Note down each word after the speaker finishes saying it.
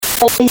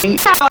This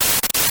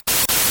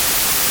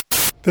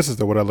is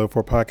the What I Live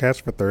For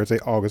podcast for Thursday,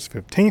 August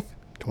 15th,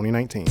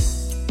 2019.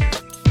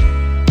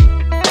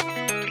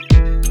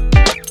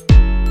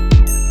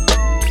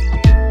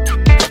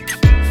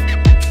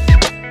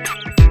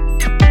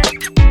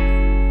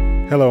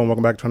 Hello and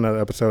welcome back to another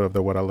episode of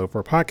the What I Live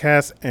For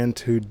podcast. And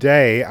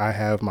today I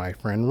have my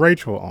friend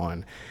Rachel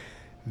on.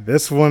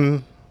 This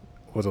one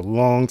was a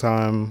long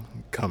time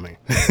coming.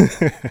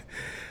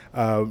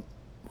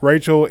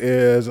 Rachel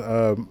is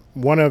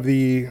one of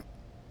the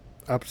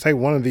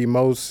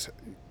most,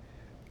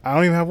 I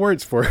don't even have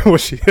words for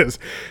what she is.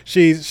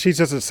 She's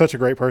just such a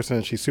great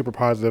person. She's super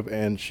positive,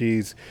 and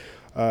she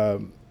has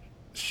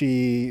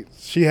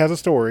a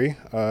story.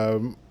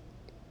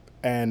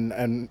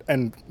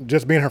 And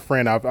just being her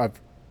friend, I've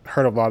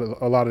heard a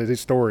lot of these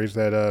stories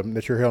that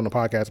you're hearing on the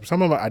podcast. But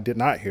some of them I did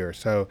not hear.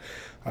 So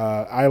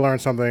I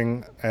learned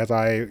something as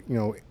I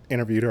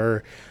interviewed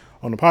her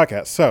on the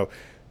podcast. So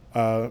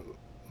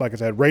like I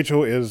said,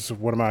 Rachel is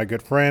one of my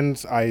good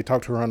friends. I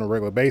talk to her on a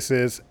regular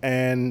basis,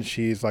 and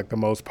she's like the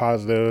most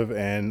positive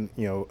and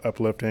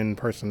uplifting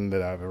person that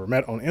I've ever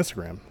met on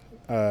Instagram.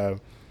 I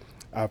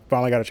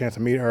finally got a chance to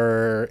meet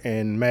her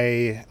in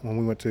May when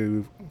we went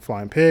to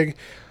Flying Pig.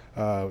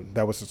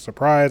 That was a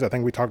surprise. I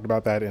think we talked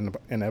about that in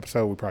the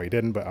episode. We probably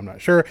didn't, but I'm not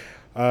sure.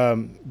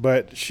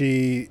 But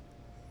she's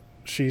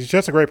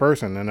just a great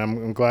person, and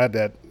I'm glad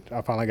that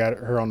I finally got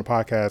her on the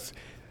podcast,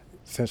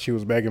 since she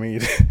was begging me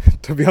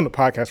to be on the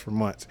podcast for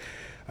months.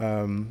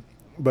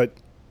 But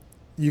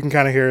you can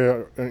kind of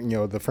hear,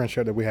 the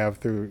friendship that we have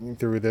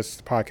through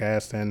this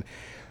podcast. And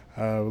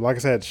like I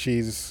said,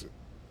 she's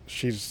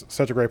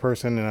such a great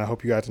person, and I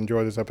hope you guys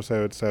enjoy this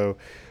episode. So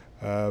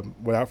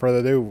without further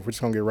ado, we're just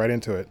going to get right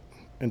into it.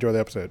 Enjoy the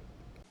episode.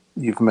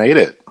 You've made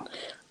it.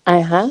 I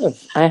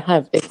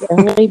have. It's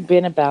only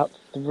been about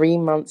 3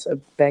 months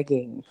of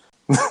begging.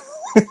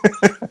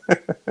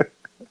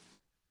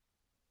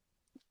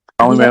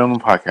 I only made it on the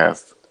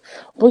podcast.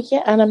 Well,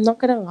 yeah, and I'm not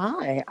going to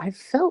lie. I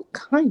felt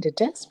kind of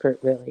desperate,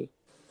 really.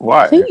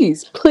 Why?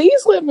 Please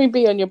let me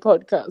be on your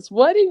podcast.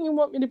 Why didn't you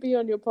want me to be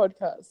on your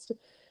podcast?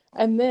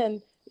 And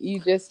then you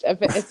just,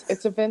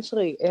 it's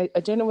eventually, I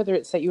don't know whether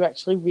it's that you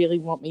actually really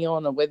want me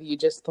on or whether you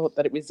just thought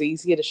that it was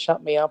easier to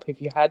shut me up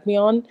if you had me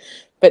on.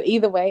 But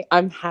either way,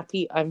 I'm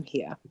happy I'm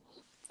here.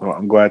 Well,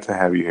 I'm glad to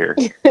have you here.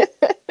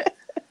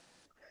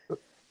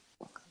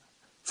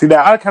 See,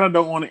 now I kind of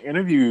don't want to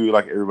interview you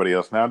like everybody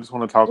else. Now I just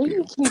want to talk to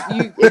you.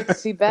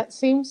 See, that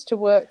seems to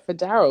work for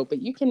Daryl,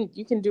 but you can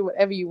do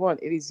whatever you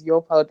want. It is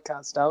your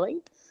podcast,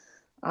 darling.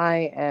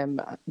 I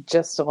am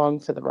just along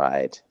for the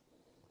ride,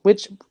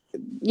 which,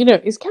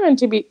 is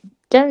guaranteed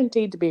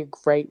to be a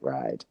great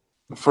ride.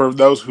 For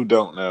those who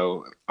don't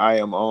know, I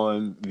am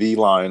on the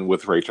line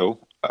with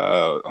Rachel,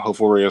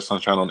 Hopeful Ray of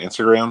Sunshine on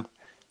Instagram.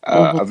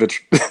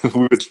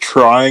 We were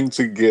trying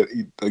to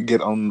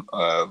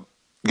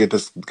get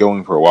this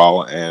going for a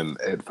while, and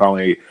it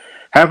finally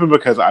happened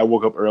because I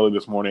woke up early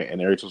this morning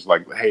and Rachel's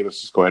like, "Hey, let's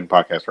just go ahead and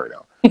podcast right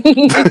now."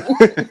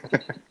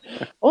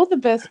 All the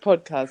best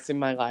podcasts in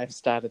my life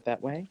started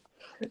that way.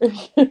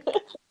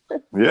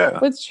 Yeah,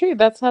 it's true.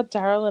 That's how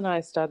Daryl and I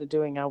started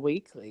doing our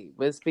weekly,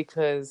 was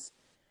because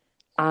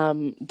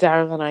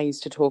Daryl and I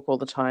used to talk all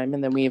the time,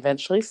 and then we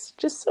eventually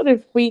just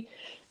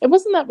it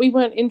wasn't that we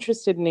weren't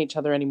interested in each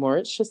other anymore.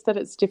 It's just that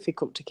it's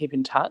difficult to keep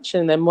in touch.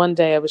 And then one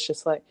day I was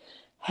just like,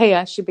 "Hey,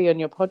 I should be on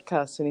your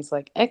podcast." And he's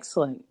like,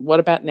 "Excellent. What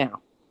about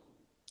now?"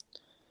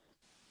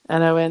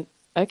 And I went,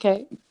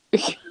 "Okay."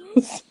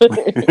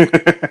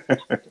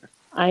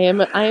 I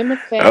am a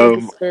fan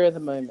of the spur of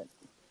the moment.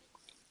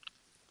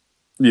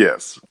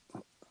 Yes.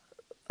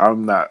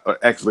 I'm not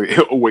actually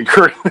awake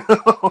right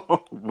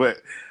now, but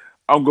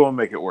I'm going to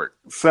make it work.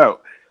 So,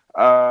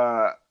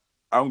 I'm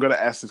going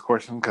to ask this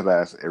question because I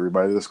ask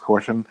everybody this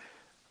question.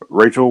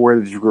 Rachel, where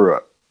did you grow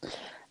up?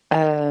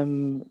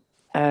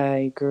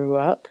 I grew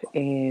up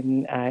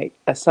in a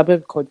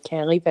suburb called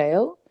Canley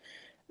Vale,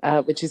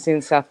 which is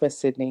in southwest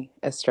Sydney,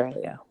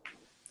 Australia.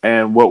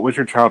 And what was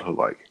your childhood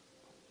like?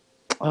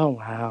 Oh,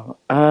 wow.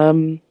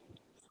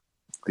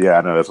 Yeah,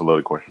 I know that's a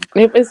loaded question.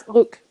 It was,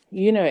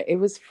 it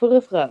was full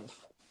of love.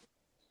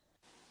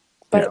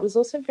 But It was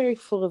also very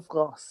full of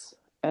loss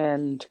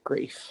and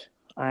grief.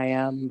 I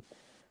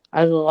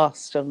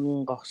lost a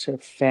lot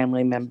of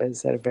family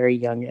members at a very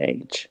young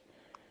age.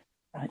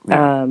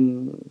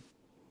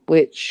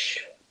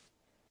 Which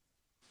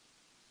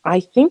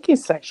I think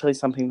is actually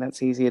something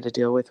that's easier to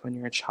deal with when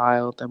you're a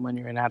child than when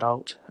you're an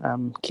adult.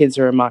 Kids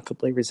are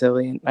remarkably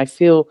resilient. I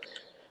feel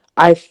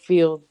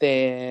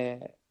their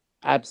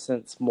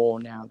absence more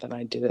now than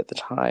I did at the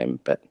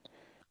time. But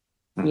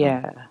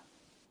yeah,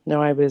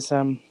 no, I was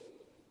I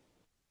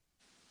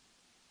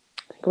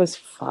think I was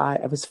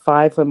 5. I was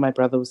 5 when my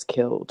brother was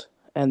killed,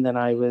 and then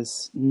I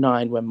was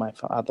 9 when my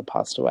father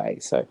passed away.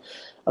 So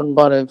a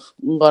lot of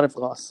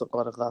loss,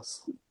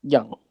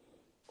 young.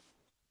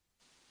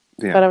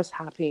 Yeah. But I was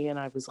happy and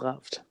I was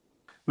loved.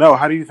 No,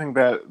 how do you think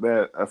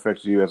that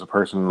affects you as a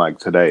person, like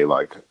today?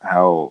 Like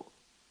how,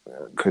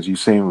 because you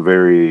seem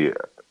very,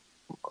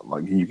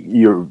 like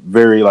you're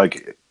very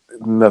like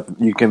nothing.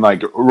 You can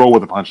like roll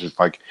with the punches.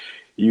 Like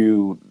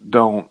you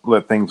don't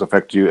let things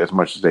affect you as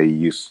much as they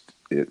used.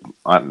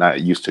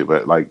 Not used to,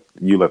 but like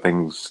you let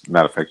things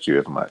not affect you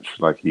as much.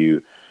 Like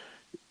you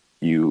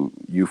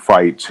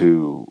fight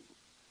to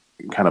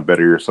kind of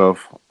better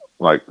yourself.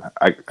 Like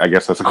I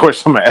guess that's a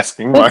question I'm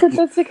asking. Like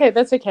That's okay.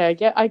 That's okay.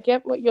 I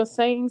get what you're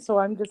saying, so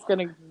I'm just going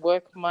to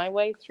work my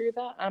way through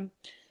that.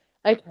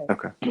 Okay.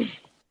 okay,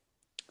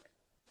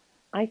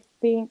 I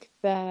think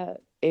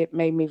that it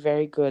made me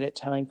very good at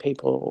telling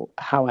people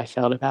how I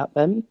felt about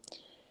them.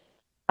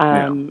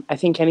 yeah, I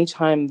think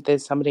anytime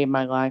there's somebody in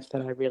my life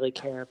that I really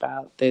care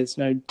about, there's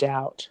no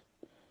doubt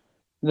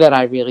that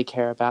I really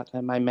care about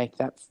them. I make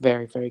that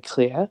very, very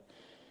clear.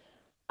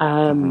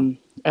 hmm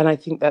And I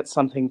think that's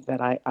something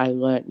that I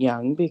learnt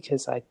young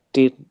because I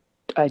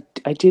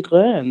did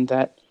learn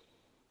that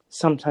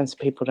sometimes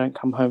people don't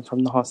come home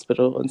from the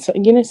hospital, and so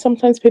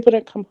sometimes people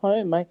don't come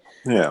home.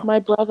 yeah,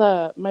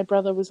 My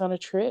brother was on a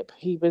trip.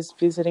 He was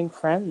visiting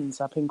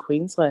friends up in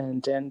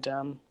Queensland, and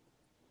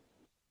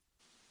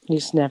he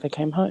just never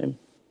came home.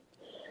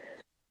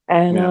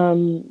 And yeah,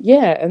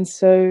 yeah, and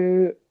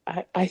so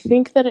I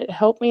think that it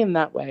helped me in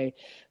that way.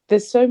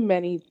 There's so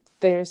many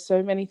there's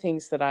so many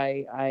things that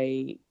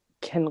I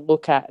can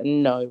look at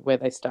and know where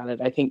they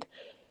started. I think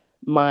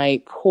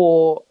my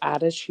core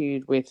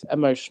attitude with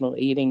emotional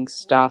eating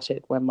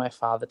started when my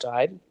father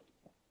died.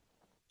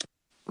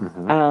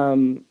 hmm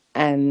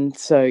And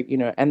so,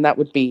 and that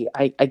would be,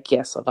 I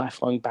guess, a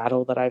lifelong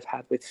battle that I've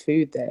had with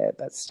food there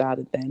that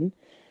started then.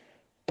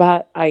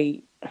 But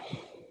I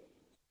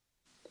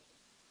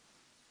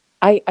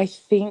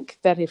think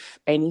that if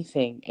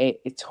anything,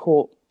 it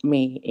taught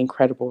me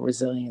incredible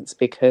resilience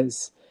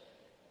because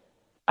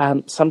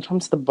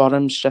sometimes the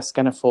bottom's just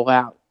going to fall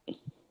out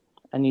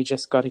and you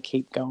just got to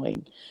keep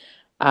going.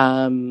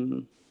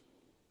 Um,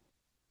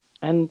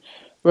 and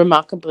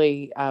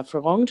remarkably, for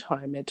a long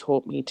time, it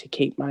taught me to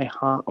keep my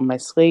heart on my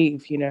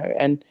sleeve,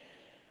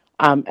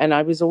 and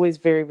I was always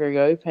very, very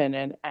open.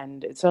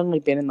 And it's only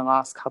been in the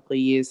last couple of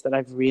years that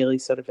I've really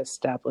sort of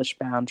established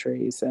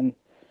boundaries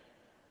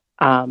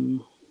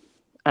um,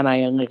 and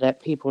I only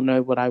let people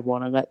know what I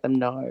want to let them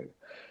know.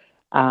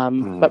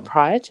 But hmm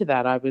prior to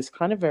that, I was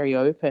kind of very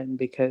open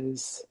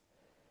because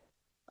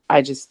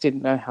I just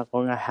didn't know how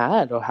long I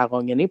had or how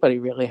long anybody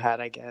really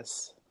had, I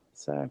guess.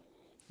 So,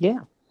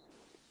 yeah,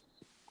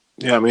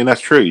 yeah. I mean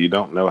that's true. You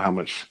don't know how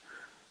much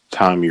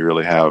time you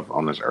really have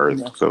on this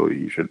earth, no, so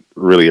you should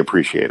really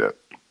appreciate it.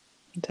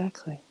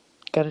 exactly.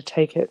 Got to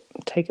take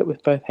it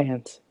with both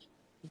hands.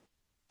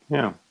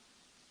 Yeah.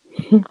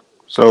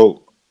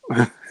 So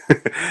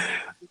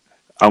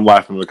I'm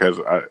laughing because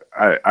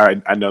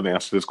I know the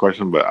answer to this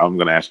question, but I'm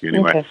going to ask you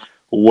anyway. Okay.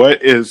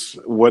 What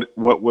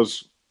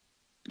was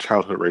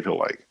childhood Rachel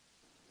like?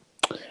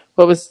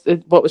 What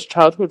was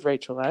childhood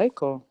Rachel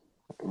like? Or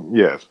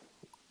Yes,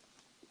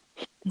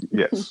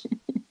 yes.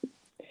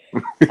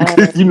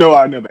 um, You know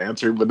I know the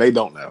answer, but they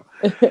don't know.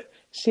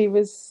 she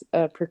was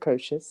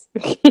precocious.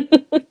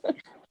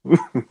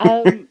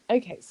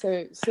 Okay,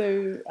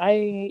 so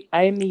I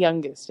am the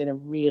youngest in a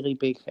really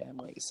big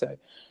family. So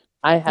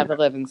I have Okay.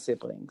 11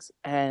 siblings,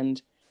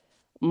 and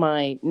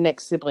my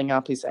next sibling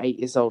up is 8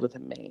 years older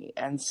than me.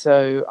 And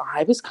so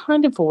I was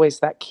kind of always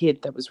that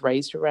kid that was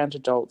raised around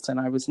adults, and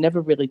I was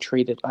never really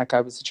treated like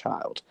I was a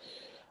child.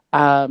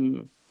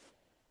 Um,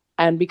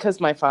 and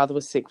because my father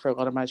was sick for a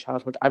lot of my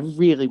childhood, I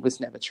really was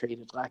never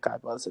treated like I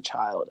was a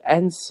child.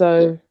 And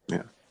so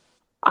Yeah.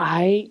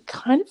 I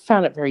kind of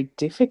found it very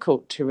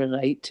difficult to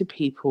relate to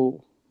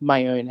people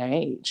my own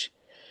age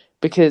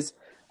because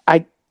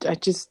I I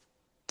just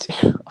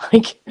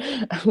like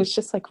I was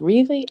just like,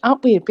 really?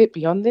 Aren't we a bit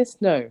beyond this?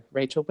 No,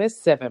 Rachel, we're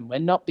 7. We're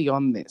not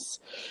beyond this.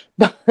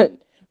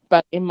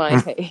 But in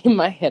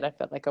my head I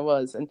felt like I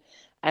was,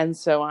 and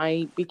so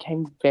I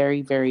became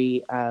very,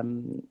 very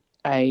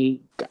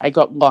I I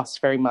got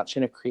lost very much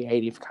in a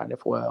creative kind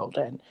of world,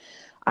 and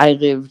I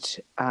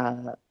lived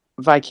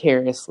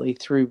vicariously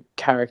through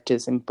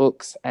characters in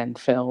books and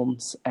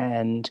films,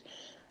 and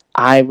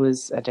I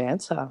was a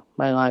dancer.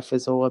 My life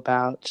was all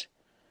about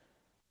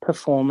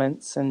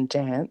performance and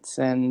dance,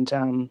 and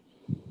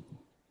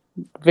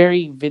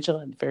very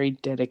vigilant, very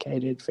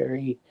dedicated,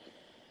 very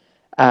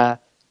uh,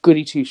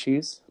 goody two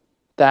shoes.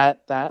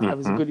 That I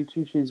was a hmm goody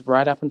two shoes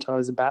right up until I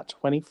was about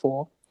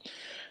 24.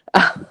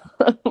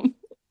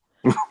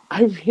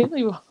 I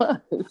really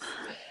was.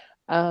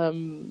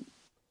 Um,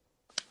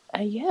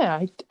 yeah,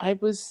 I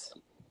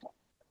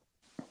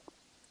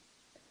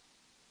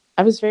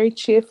was very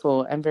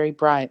cheerful and very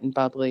bright and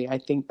bubbly. I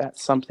think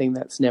that's something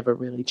that's never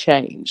really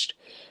changed.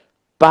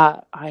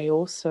 But I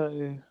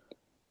also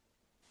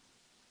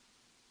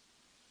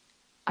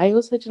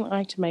didn't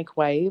like to make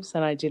waves,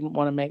 and I didn't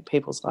want to make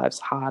people's lives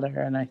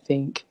harder. And I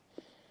think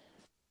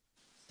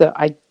that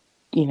I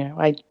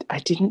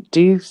didn't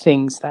do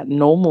things that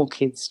normal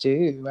kids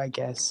do. I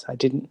guess I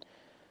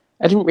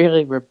didn't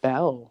really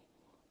rebel.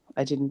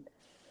 I didn't,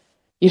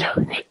 you know.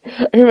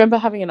 I remember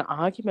having an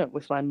argument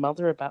with my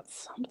mother about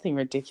something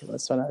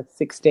ridiculous when I was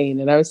 16,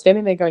 and I was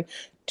standing there going,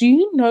 do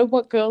you know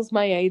what girls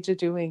my age are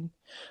doing?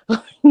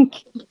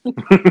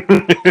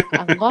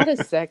 A lot of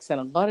sex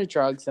and a lot of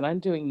drugs, and I'm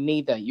doing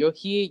neither. You're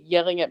here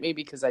yelling at me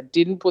because I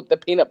didn't put the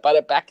peanut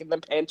butter back in the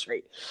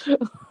pantry.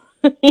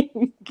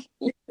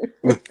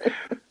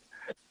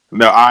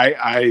 No,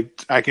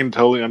 I can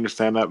totally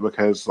understand that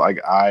because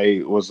like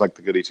I was like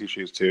the goody two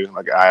shoes too.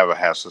 Like I have a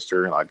half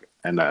sister, like,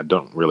 and I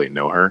don't really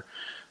know her.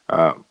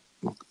 Uh,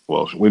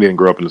 well, we didn't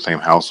grow up in the same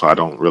house, so I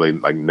don't really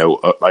like know.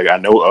 Like I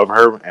know of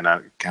her, and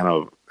I kind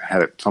of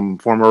had some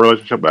form of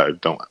relationship, but I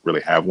don't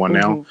really have one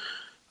now. Mhm.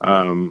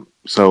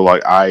 So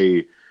like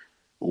I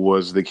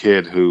was the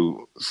kid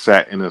who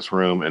sat in this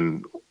room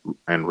and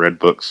read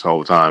books all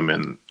the time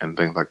and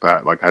things like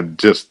that. Like I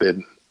just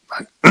did.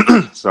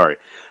 Like, sorry,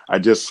 I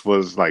just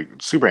was like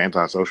super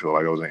antisocial.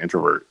 Like I was an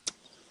introvert,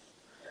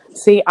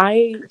 See,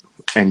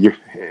 and you're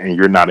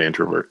not an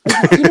introvert.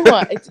 you know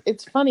what?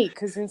 It's funny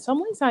because in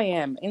some ways I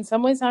am. In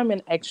some ways I'm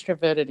an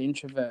extroverted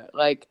introvert.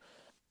 Like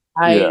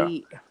Yeah,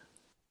 I,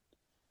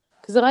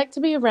 because I like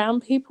to be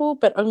around people,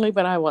 but only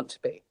when I want to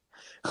be.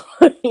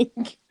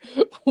 Like,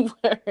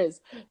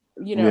 whereas,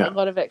 a yeah,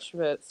 lot of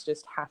extroverts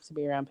just have to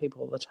be around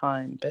people all the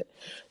time. But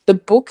the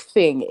book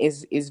thing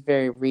is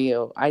very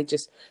real. I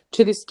just,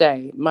 to this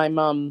day, my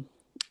mum,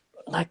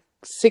 like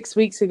 6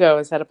 weeks ago, I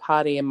was at a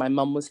party and my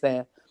mum was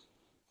there.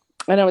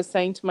 And I was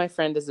saying to my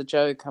friend as a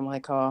joke, I'm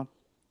like, oh,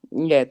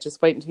 yeah,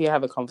 just wait until you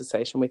have a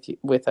conversation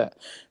with her.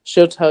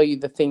 She'll tell you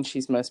the thing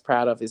she's most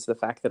proud of is the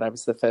fact that I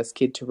was the first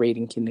kid to read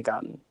in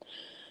kindergarten.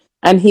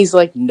 And he's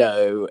like,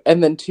 no.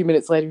 And then 2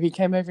 minutes later, he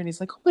came over and he's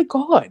like, oh my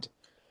God,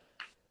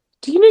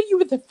 do you know you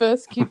were the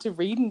first kid to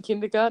read in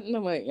kindergarten?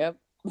 I'm like, yep.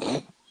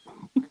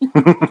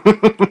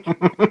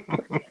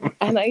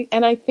 And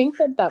I think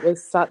that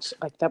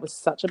was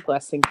such a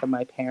blessing for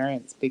my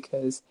parents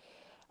because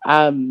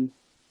um,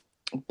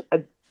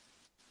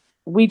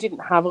 we didn't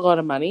have a lot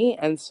of money,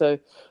 and so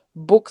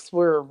books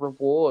were a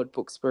reward,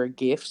 books were a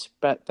gift,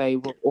 but they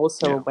were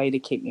also a yeah, way to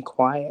keep me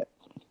quiet.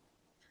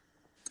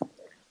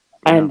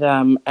 yeah.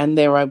 And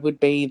there I would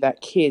be,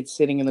 that kid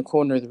sitting in the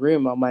corner of the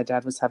room while my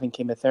dad was having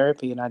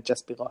chemotherapy, and I'd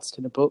just be lost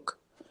in a book.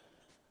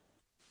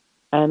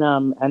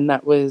 And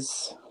that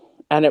was,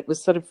 and it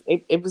was sort of,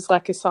 it was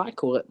like a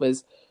cycle. It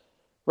was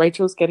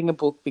Rachel's getting a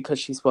book because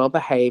she's well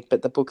behaved,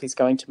 but the book is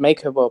going to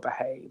make her well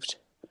behaved.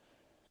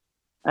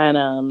 And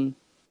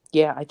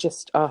yeah, I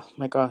just, oh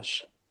my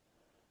gosh,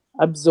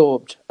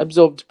 absorbed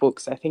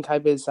books. I think I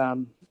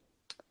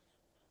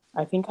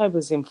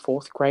was in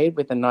fourth grade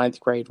with a ninth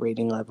grade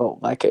reading level.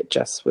 Like it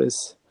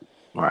was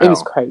Wow.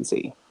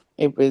 crazy.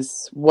 It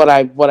was what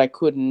I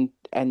could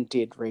and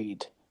did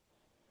read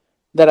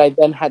that I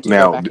then had to go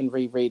Now, back and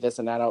reread as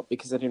an adult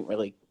because I didn't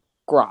really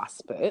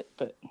grasp it.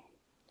 But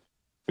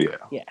yeah.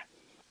 yeah.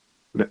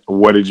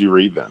 What did you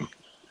read then?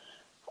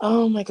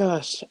 Oh my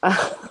gosh.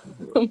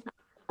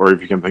 Or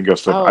if you can think of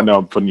stuff, I Oh, know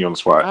I'm putting you on the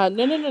spot.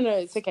 no,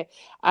 it's okay.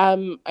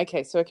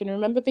 Okay, so I can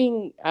remember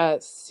being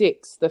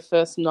 6. The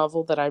first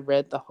novel that I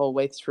read the whole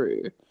way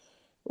through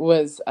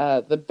was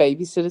The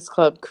Babysitter's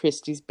Club,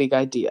 Christie's Big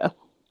Idea.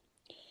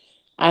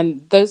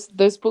 And those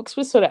books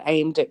were sort of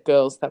aimed at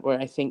girls that were,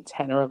 I think,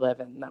 10 or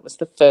 11. That was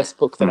the first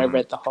book that I Mhm.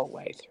 read the whole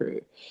way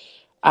through.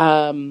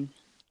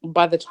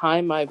 By the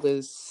time I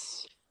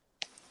was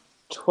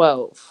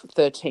 12,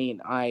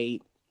 13,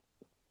 I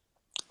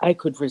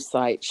could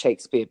recite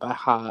Shakespeare by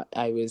heart.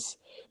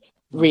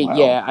 Wow.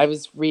 I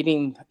was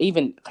reading,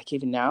 even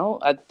now.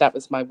 That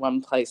was my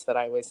one place that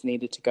I always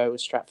needed to go,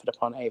 was Stratford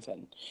upon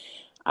Avon.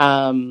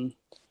 Um,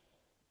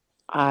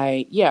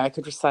 I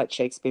could recite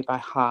Shakespeare by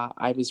heart.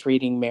 I was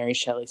reading Mary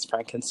Shelley's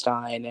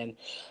Frankenstein, and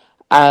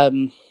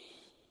um,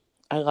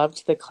 I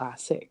loved the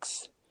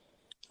classics.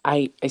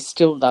 I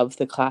still love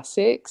the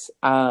classics.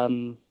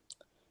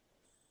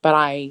 But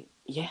I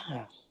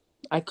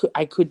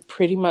could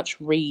pretty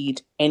much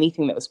read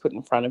anything that was put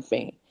in front of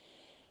me.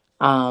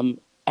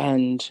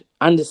 And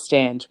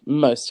understand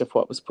most of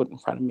what was put in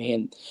front of me,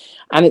 and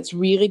it's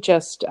really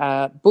just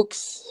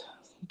books,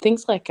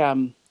 things like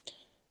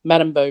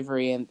Madame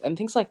Bovary and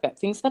things like that,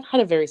 things that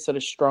had a very sort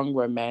of strong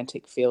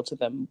romantic feel to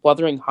them.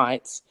 Wuthering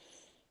Heights,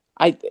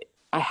 I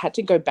I had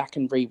to go back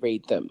and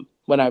reread them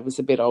when I was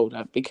a bit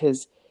older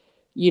because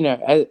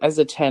as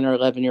a 10 or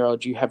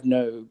 11-year-old, you have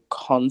no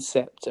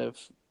concept of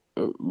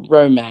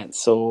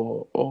romance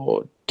or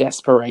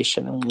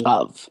desperation and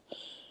love.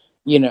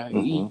 you know,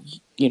 Hmm.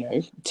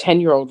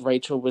 10-year-old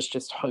Rachel was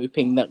just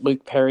hoping that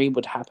Luke Perry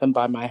would happen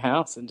by my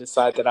house and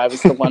decide that I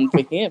was the one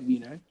for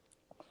him.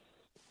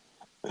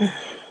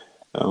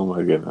 Oh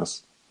my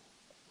goodness.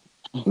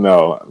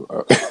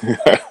 No.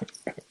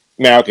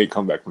 Now I can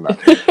come back from that.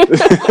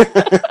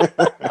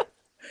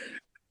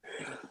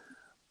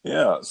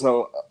 Yeah.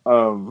 So,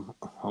 oh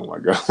my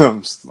god,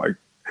 I'm just like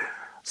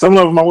some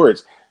of my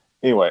words.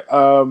 Anyway,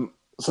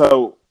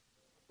 so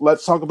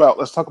let's talk about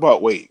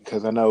weight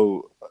because I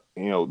know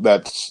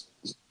that's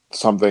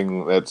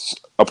something that's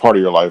a part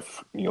of your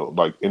life.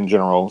 Like in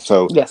general.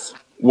 So Yes.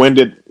 when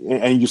did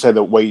and you said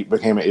that weight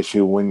became an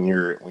issue when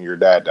your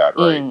dad died,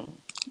 right?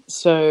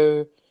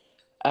 So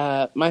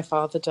my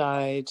father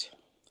died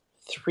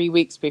 3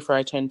 weeks before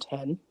I turned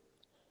 10.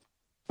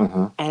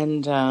 Mm-hmm.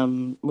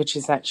 And which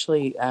is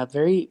actually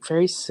very,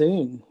 very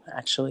soon.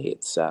 Actually,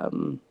 its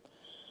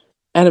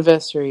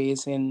anniversary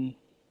is in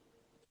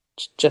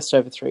just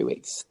over 3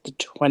 weeks, the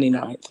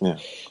 29th. Yeah.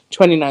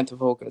 29th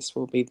of August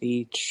will be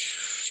the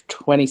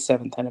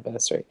 27th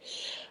anniversary.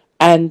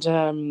 And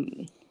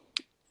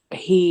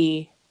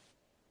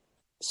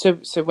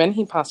so when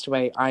he passed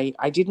away,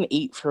 I didn't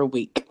eat for a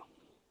week.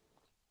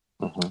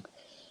 Mm-hmm.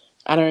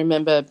 And I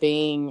remember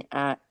being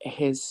at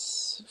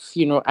his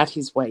funeral, at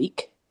his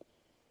wake,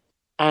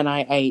 and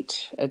I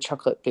ate a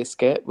chocolate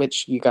biscuit,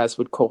 which you guys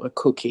would call a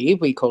cookie.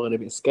 We call it a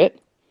biscuit.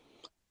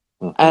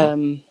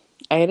 Mm-hmm.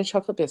 I ate a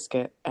chocolate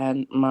biscuit,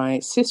 and my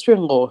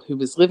sister-in-law, who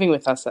was living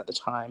with us at the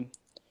time,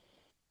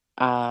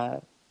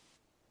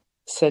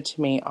 said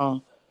to me,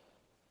 "Oh,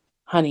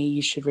 honey,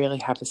 you should really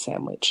have a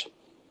sandwich."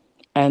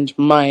 And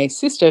my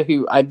sister,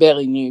 who I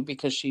barely knew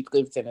because she'd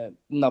lived in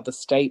another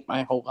state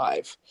my whole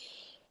life,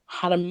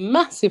 had a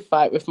massive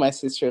fight with my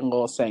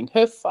sister-in-law saying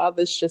her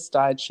father's just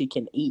died, she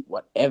can eat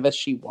whatever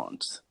she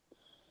wants.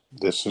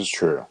 This is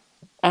true.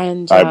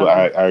 And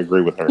I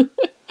agree with her.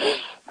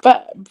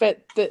 but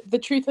the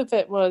truth of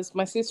it was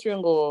my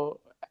sister-in-law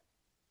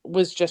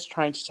was just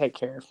trying to take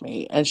care of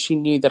me, and she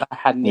knew that I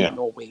hadn't eaten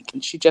all week,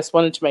 and she just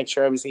wanted to make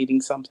sure I was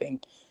eating something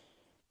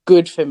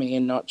good for me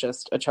and not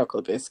just a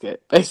chocolate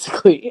biscuit,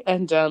 basically.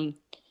 And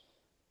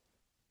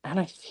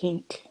I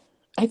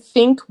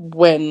think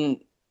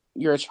when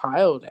you're a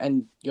child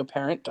and your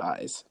parent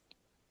dies,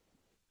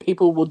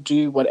 people will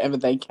do whatever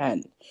they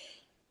can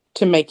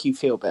to make you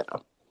feel better.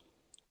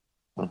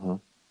 Mm-hmm.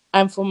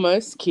 And for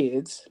most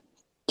kids,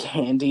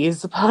 candy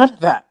is a part of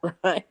that,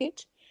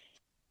 right?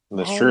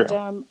 That's true.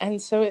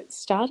 And so it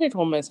started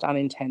almost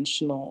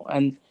unintentional,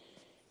 and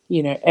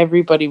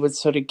everybody would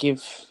sort of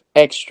give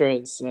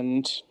extras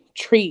and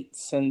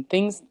treats and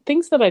things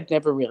that I'd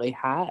never really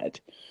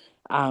had.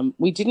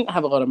 We didn't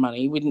have a lot of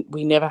money.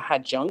 We never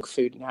had junk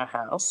food in our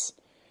house.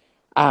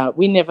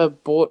 We never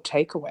bought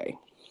takeaway,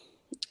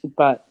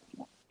 but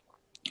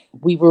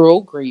we were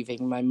all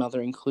grieving, my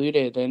mother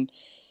included,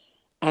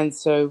 and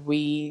so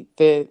the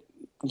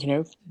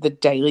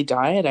daily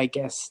diet, I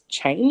guess,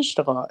 changed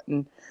a lot.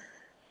 And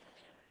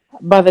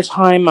by the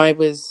time I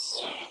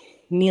was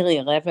nearly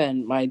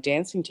 11, my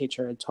dancing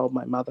teacher had told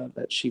my mother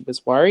that she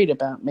was worried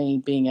about me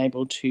being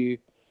able to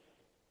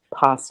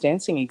pass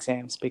dancing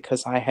exams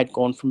because I had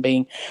gone from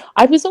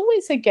I was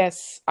always, I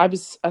guess, I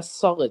was a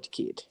solid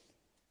kid.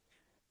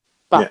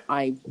 But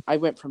I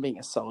went from being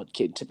a solid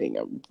kid to being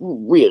a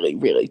really,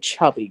 really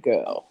chubby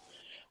girl.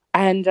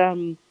 And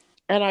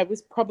I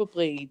was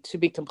probably, to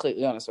be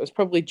completely honest, I was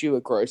probably due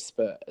a growth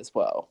spurt as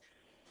well.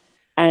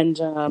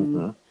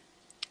 And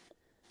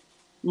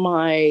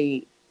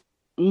my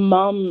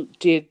mum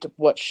did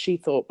what she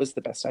thought was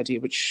the best idea,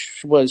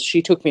 which was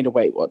she took me to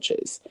Weight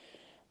Watchers.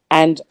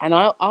 And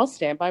I'll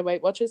stand by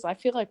Weight Watchers. I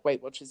feel like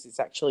Weight Watchers is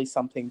actually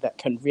something that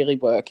can really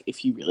work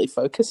if you really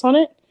focus on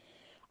it.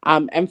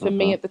 And for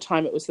me at the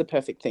time, it was the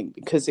perfect thing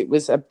because it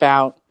was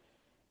about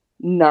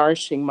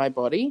nourishing my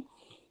body,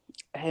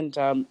 and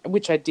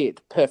which I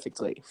did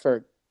perfectly for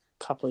a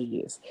couple of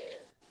years.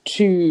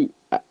 To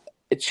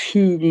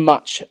too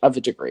much of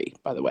a degree,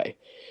 by the way.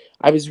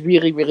 I was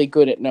really, really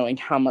good at knowing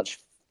how much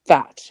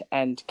fat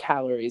and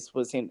calories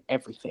was in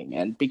everything,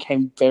 and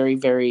became very,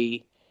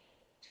 very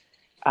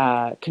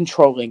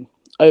controlling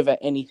over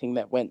anything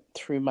that went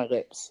through my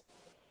lips.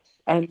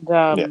 And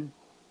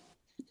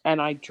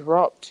and I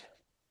dropped.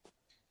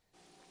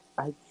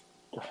 I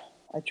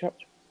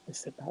dropped.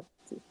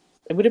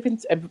 It would have been.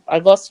 I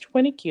lost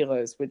 20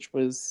 kilos, which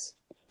was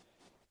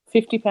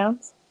 50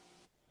 pounds.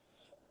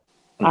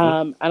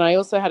 And I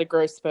also had a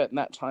growth spurt in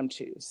that time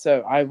too.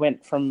 So I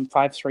went from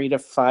 5'3" to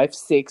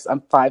 5'6". I'm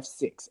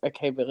 5'6".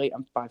 Okay, Willie,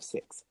 I'm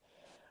 5'6".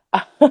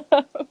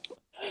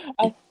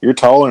 You're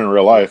taller in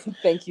real life.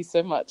 Thank you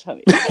so much,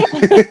 honey.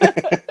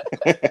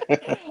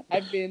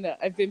 I've been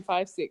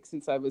 5'6"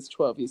 since I was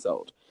 12 years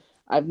old.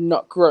 I've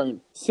not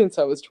grown since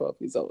I was 12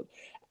 years old.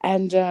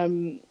 And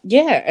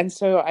and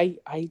so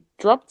I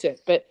dropped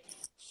it. But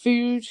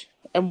food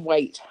and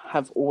weight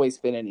have always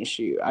been an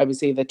issue. I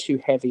was either too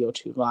heavy or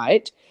too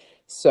light.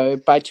 So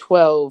by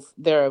 12,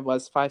 there I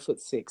was,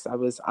 5'6". I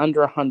was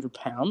under 100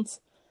 pounds.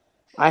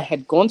 I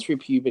had gone through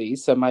puberty,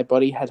 so my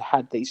body had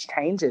had these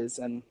changes,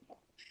 and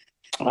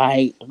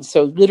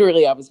so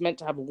literally I was meant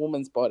to have a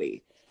woman's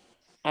body,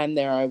 and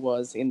there I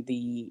was in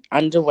the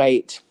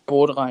underweight,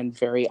 borderline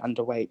very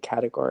underweight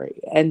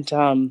category, and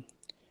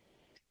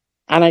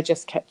I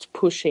just kept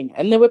pushing.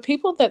 And there were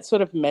people that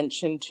sort of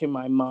mentioned to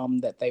my mum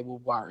that they were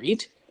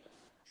worried.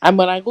 And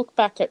when I look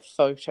back at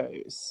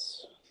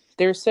photos,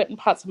 there are certain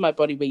parts of my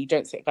body where you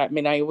don't see. I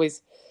mean,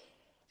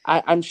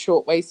 I'm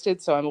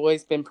short-waisted, so I've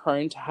always been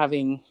prone to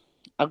having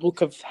a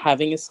look of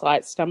having a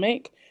slight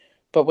stomach.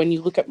 But when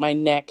you look at my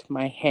neck,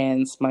 my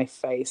hands, my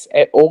face,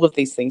 all of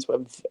these things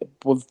were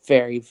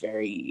very,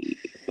 very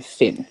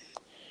thin.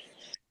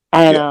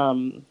 And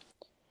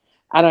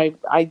I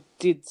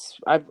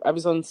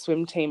was on the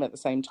swim team at the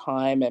same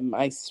time, and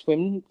my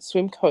swim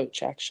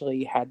coach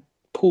actually had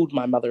pulled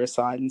my mother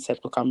aside and said,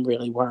 look, I'm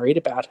really worried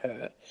about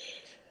her.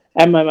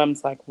 And my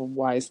mum's like, well,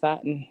 why is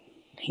that? And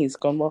he's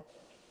gone, well,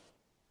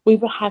 we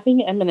were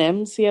having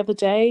M&Ms the other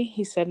day,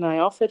 he said, and I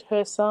offered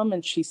her some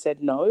and she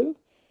said no.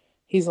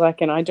 He's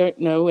like, and I don't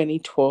know any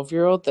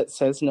 12-year-old that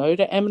says no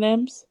to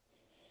M&Ms.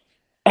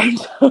 And,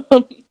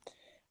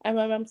 and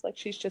my mum's like,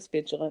 she's just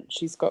vigilant.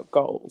 She's got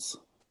goals.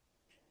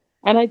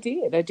 And I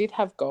did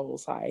have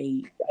goals.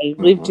 I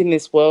lived in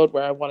this world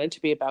where I wanted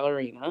to be a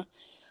ballerina.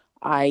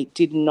 I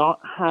did not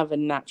have a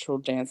natural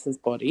dancer's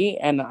body.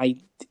 And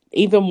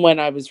even when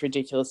I was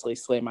ridiculously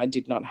slim, I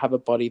did not have a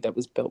body that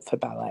was built for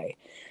ballet.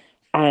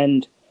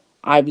 And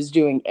I was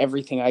doing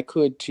everything I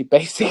could to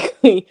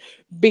basically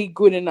be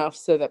good enough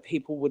so that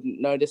people wouldn't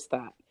notice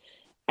that.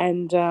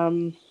 And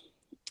and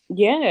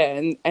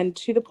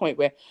to the point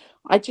where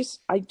I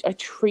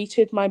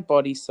treated my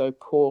body so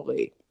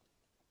poorly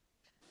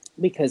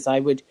because I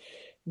would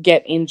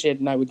get injured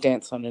and I would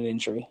dance on an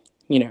injury.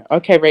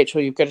 Okay,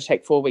 Rachel, you've got to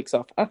take 4 weeks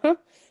off.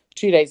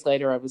 2 days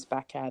later, I was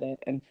back at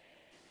it, and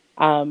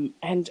I'm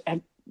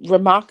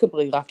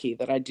remarkably lucky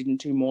that I didn't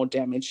do more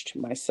damage to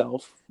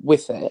myself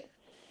with it.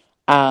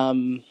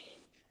 And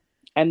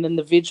then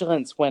the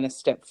vigilance went a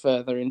step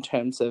further in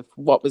terms of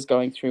what was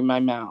going through my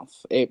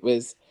mouth. It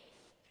was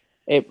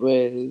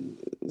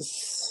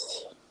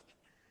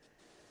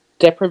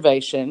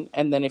deprivation,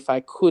 and then if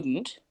I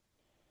couldn't,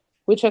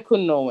 which I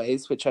couldn't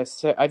always,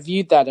 I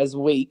viewed that as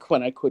weak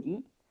when I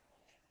couldn't,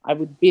 I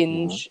would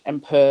binge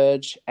and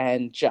purge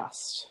and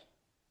just.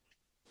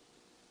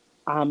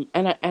 And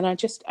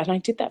I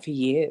did that for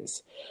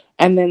years.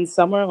 And then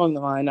somewhere along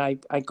the line,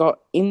 I got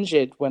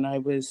injured when I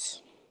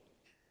was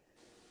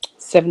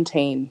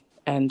 17,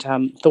 and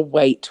the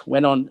weight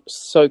went on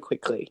so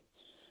quickly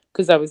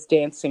because I was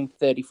dancing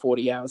 30,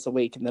 40 hours a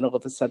week, and then all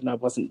of a sudden I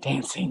wasn't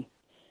dancing.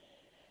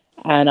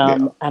 And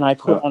I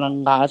put on a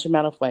large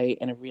amount of weight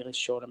in a really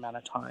short amount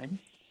of time.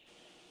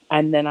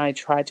 And then I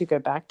tried to go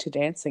back to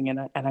dancing,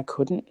 and I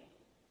couldn't.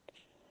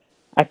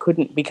 I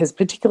couldn't, because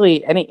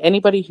particularly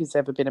anybody who's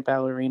ever been a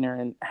ballerina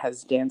and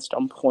has danced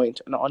on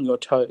point and on your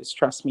toes,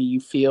 trust me, you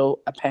feel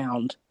a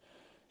pound.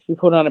 You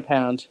put on a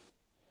pound,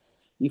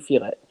 you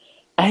feel it.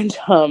 And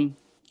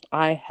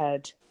I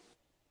had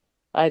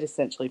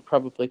essentially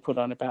probably put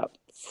on about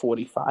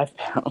 45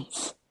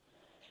 pounds.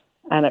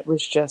 And it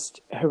was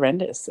just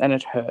horrendous, and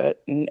it hurt,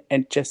 and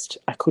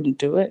I couldn't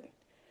do it.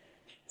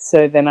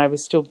 So then I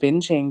was still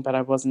binging, but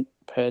I wasn't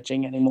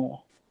purging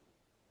anymore.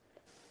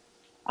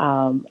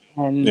 And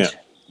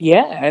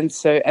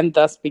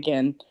thus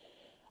began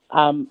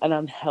an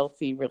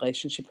unhealthy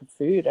relationship with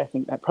food. I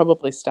think that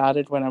probably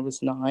started when I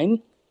was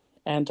 9,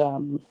 and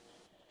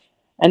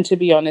to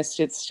be honest,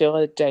 it's still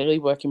a daily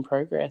work in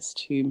progress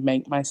to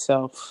make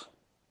myself,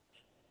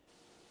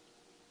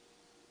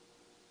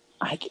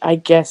 I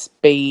guess,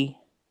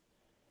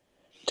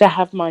 to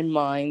have my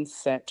mind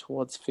set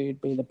towards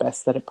food be the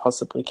best that it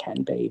possibly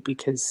can be,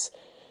 because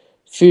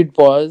food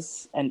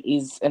was and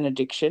is an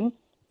addiction.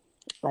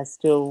 I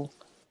still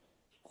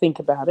think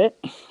about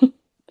it.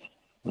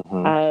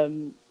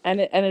 And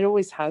it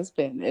always has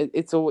been.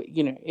 It's always,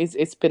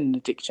 it's been an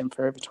addiction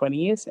for over 20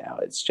 years now.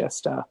 It's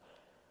just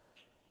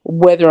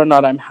whether or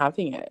not I'm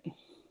having it.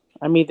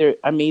 I'm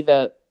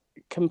either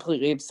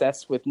completely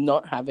obsessed with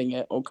not having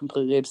it or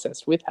completely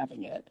obsessed with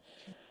having it.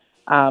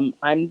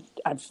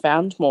 I've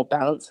found more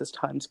balance as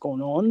time's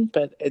gone on,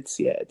 but it's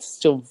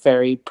still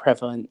very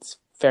prevalent. It's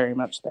very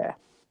much there.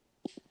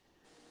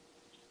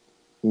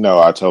 No,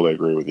 I totally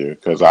agree with you,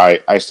 because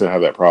I still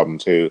have that problem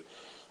too.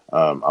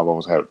 I've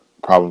always had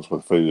problems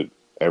with food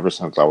ever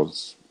since I want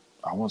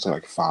to say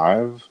like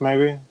 5,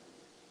 maybe.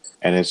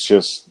 And it's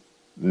just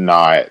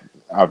not,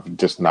 I've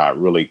just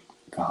not really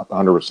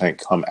 100%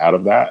 come out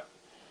of that.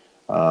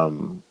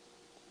 I've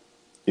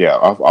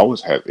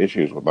always had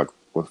issues with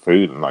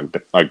food, and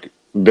like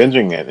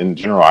binging it in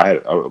general. I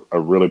had a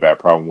really bad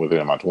problem with it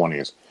in my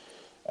 20s,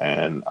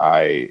 and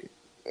I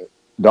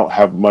don't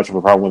have much of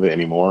a problem with it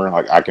anymore.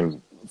 Like, I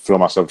can feel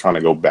myself trying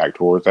to go back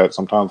towards that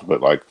sometimes,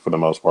 but like for the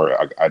most part,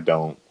 I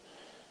don't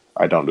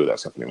do that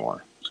stuff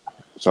anymore.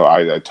 So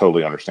I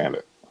totally understand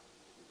it.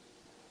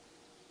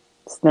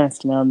 It's nice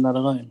to know I'm not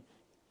alone.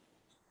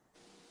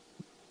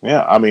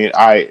 Yeah, I mean,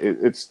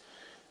 it's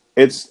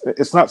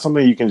not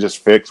something you can just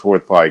fix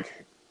with like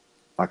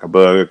a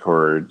book,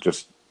 or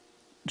just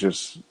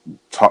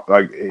talk.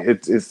 Like,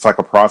 it's like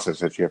a process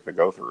that you have to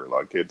go through.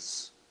 Like,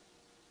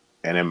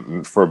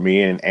 for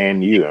me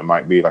and you, it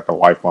might be like a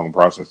lifelong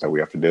process that we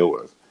have to deal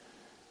with.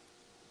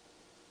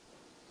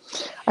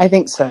 I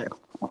think so.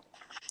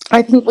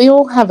 I think we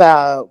all have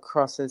our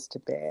crosses to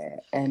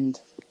bear,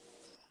 and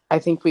I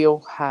think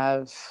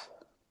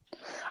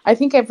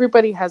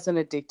everybody has an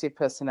addictive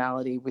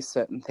personality with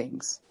certain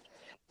things.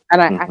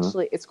 And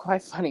it's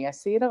quite funny. I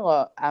see it a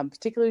lot,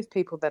 particularly with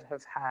people that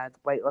have had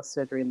weight loss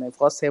surgery and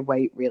they've lost their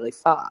weight really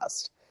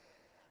fast.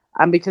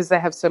 Because they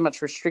have so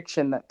much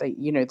restriction that they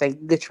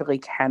literally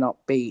cannot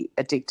be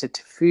addicted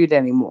to food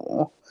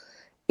anymore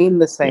in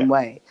the same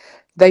way.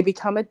 They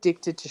become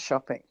addicted to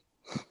shopping,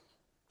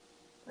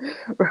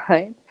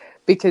 right?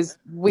 because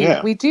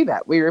Yeah. we do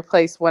that. We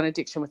replace one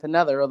addiction with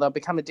another, or they'll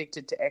become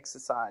addicted to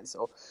exercise,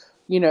 or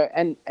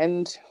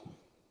and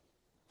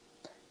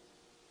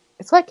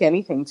it's like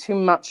anything. Too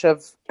much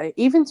of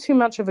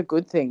a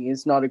good thing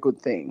is not a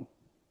good thing,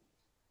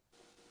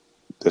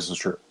 This is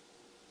true.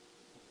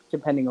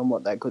 depending on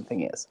what that good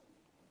thing is.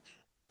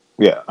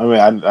 Yeah, I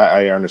mean,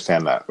 I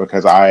understand that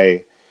because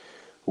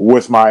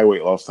with my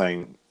weight loss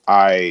thing,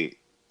 I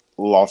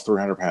lost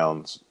 300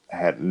 pounds,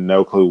 had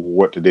no clue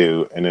what to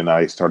do, and then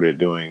I started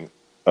doing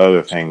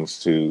other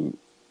things to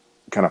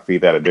kind of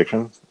feed that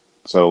addiction.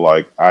 So,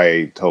 like,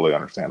 I totally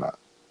understand that.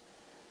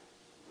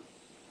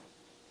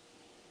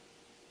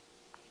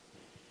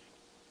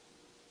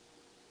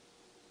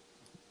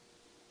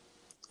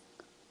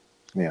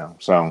 Yeah.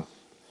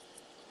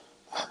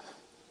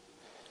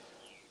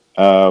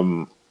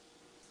 Um,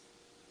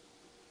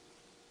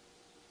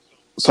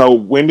 so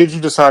when did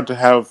you decide to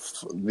have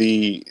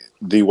the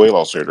weight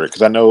loss surgery?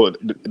 Because I know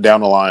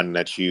down the line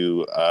that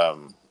you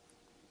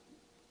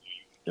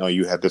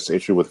had this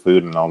issue with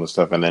food and all this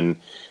stuff, and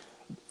then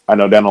I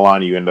know down the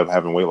line you end up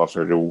having weight loss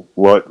surgery.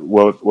 What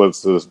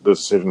was the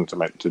decision to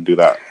make to do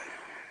that?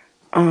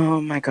 Oh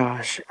my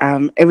gosh.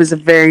 It was a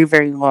very,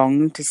 very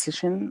long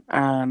decision.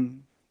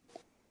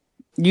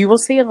 You will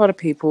see a lot of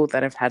people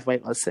that have had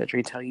weight loss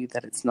surgery tell you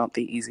that it's not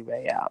the easy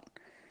way out.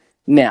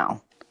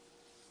 Now,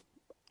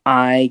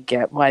 I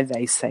get why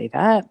they say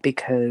that,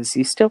 because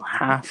you still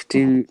have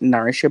to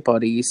nourish your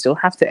body, you still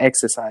have to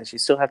exercise, you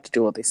still have to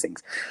do all these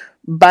things.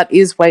 But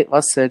is weight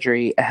loss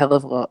surgery a hell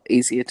of a lot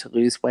easier to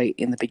lose weight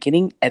in the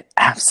beginning? It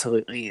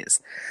absolutely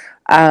is.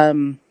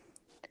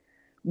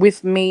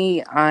 With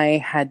me, I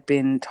had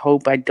been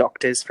told by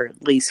doctors for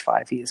at least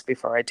 5 years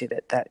before I did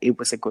it that it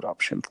was a good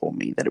option for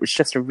me, that it was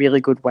just a really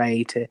good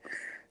way to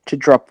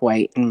drop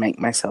weight and make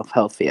myself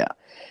healthier.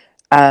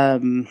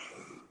 And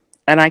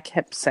I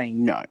kept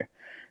saying no.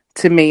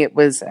 To me, it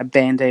was a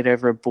band-aid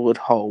over a bullet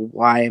hole.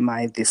 Why am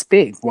I this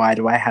big? Why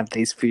do I have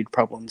these food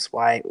problems?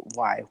 Why?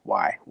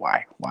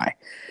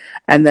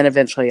 And then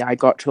eventually I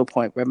got to a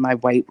point where my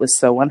weight was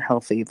so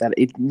unhealthy that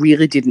it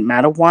really didn't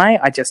matter why.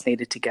 I just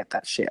needed to get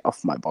that shit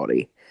off my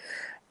body.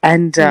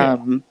 And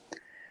and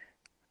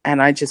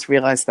I just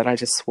realized that I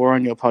just swore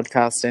on your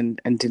podcast and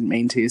didn't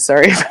mean to.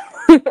 Sorry.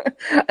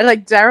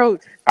 Like Daryl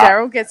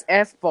gets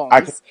F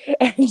bombs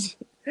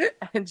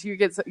and you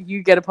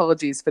get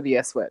apologies for the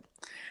S word.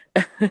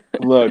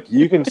 Look,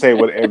 you can say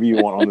whatever you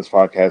want on this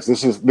podcast.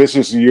 This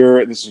is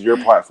your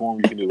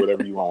platform. You can do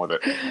whatever you want with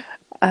it.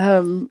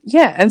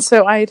 Yeah, and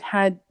so I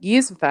had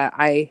years of that.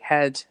 I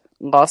had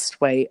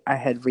lost weight, I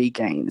had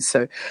regained.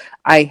 So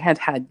I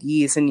had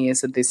years and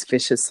years of this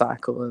vicious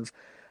cycle of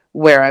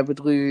where I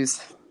would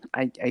lose.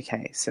 I'll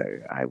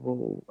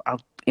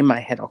in my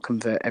head I'll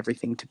convert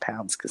everything to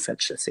pounds because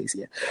that's just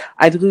easier.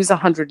 I'd lose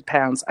 100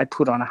 pounds, I'd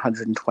put on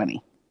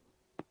 120.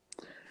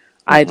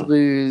 I'd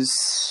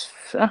lose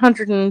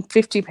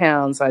 150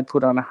 pounds, I'd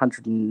put on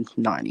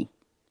 190.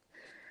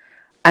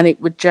 And it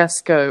would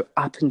just go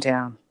up and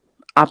down,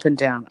 up and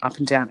down, up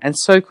and down, and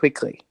so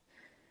quickly.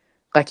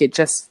 Like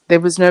there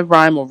was no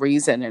rhyme or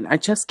reason, and I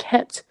just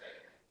kept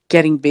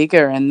getting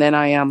bigger. And then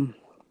I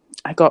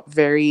got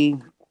very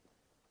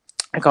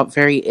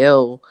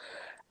ill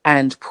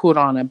and put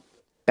on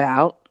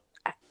about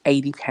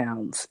 80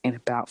 pounds in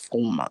about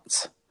 4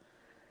 months.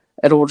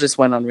 It all just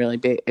went on really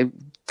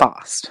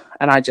fast.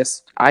 And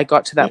I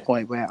got to that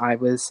point where I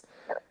was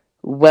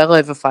well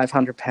over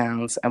 500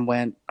 pounds and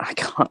went, I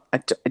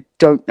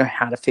don't know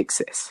how to fix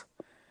this.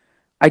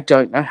 I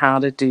don't know how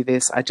to do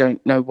this. I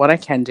don't know what I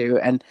can do.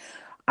 And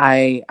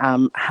I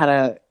had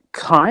a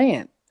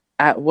client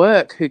at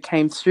work who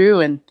came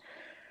through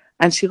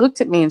and she looked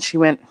at me and she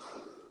went,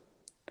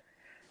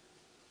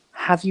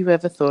 have you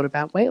ever thought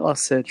about weight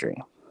loss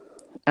surgery?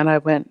 And I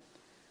went,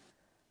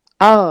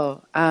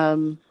 oh,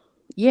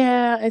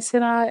 yeah. I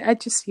said, I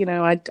just,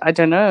 I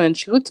don't know. And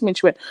she looked at me and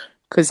she went,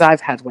 because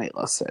I've had weight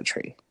loss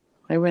surgery.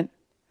 I went,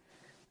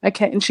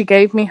 okay. And she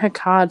gave me her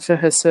card for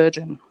her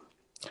surgeon.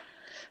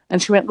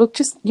 And she went, look,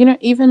 just,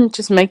 even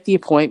just make the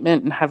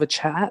appointment and have a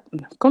chat.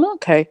 And I've gone,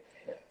 okay.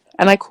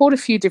 And I called a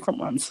few different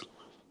ones.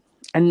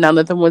 And none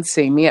of them would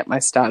see me at my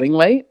starting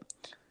weight,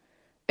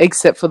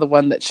 except for the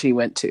one that she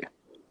went to.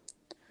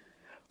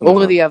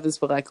 All of the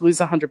others were like, lose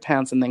 100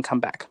 pounds and then come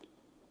back.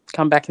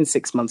 Come back in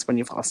 6 months when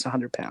you've lost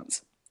 100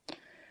 pounds.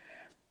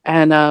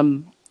 And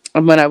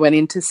when I went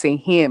in to see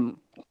him,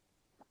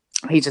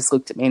 he just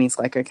looked at me and he's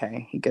like,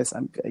 okay. He goes,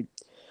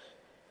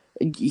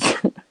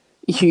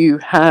 you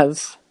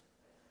have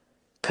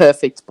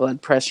perfect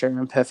blood pressure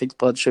and perfect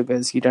blood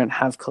sugars. You don't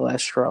have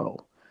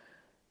cholesterol.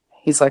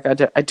 He's like,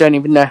 I don't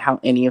even know how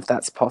any of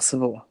that's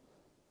possible.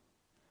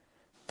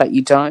 But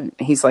you don't.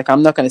 He's like,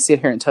 I'm not going to sit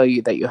here and tell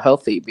you that you're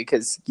healthy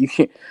because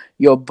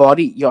your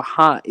body, your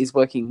heart is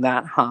working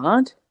that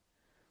hard.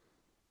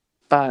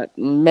 But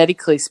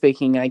medically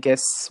speaking, I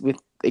guess with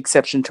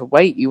exception to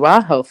weight, you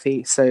are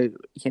healthy. So,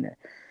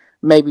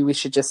 maybe we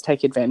should just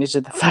take advantage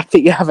of the fact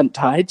that you haven't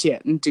died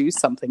yet and do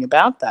something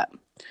about that.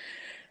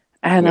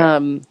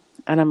 And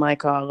And I'm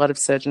like, oh, a lot of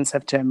surgeons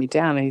have turned me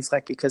down. And he's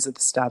like, because of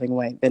the starting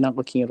weight. They're not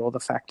looking at all the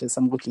factors.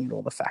 I'm looking at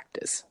all the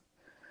factors.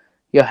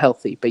 You're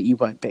healthy, but you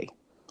won't be.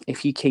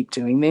 If you keep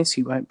doing this,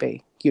 you won't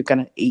be. You're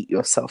going to eat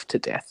yourself to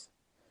death.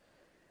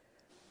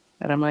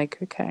 And I'm like,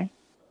 okay.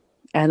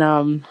 And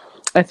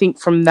I think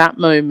from that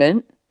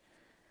moment,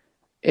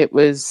 it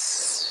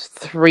was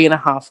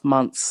 3.5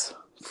 months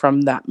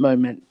from that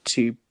moment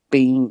to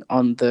being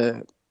on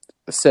the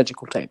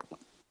surgical table.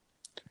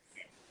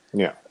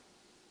 Yeah.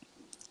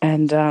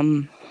 And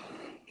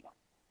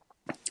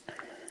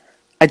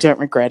I don't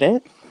regret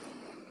it.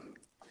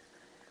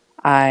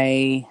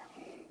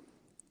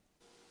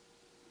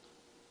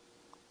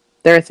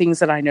 There are things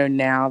that I know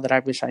now that I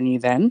wish I knew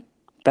then,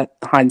 but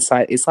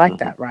hindsight is like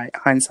that, right?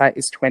 Hindsight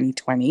is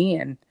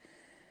 20/20, and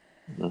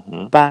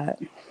but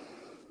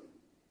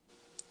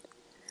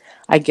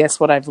I guess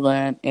what I've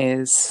learned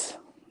is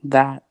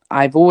that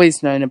I've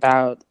always known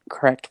about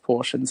correct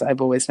portions.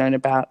 I've always known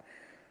about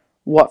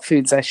what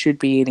foods I should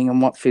be eating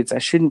and what foods I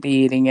shouldn't be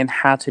eating and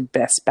how to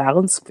best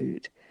balance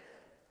food.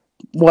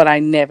 What I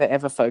never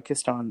ever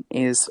focused on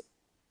is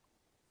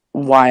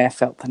why I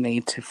felt the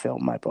need to fill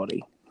my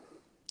body.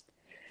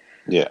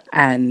 Yeah.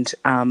 And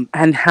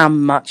how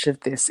much of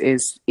this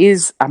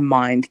is a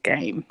mind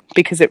game,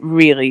 because it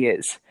really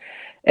is.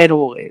 It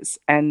all is.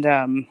 And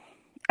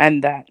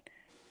that,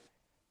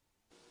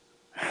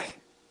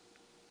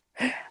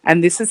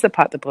 and this is the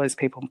part that blows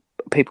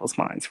people's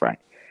minds, right?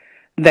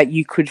 That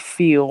you could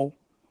feel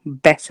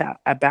better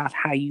about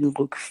how you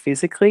look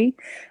physically,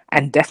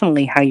 and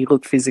definitely how you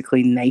look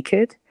physically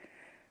naked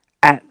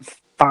at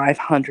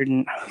 500,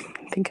 I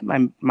think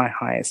at my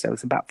highest I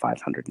was about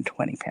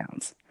 520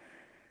 pounds.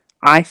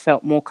 I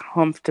felt more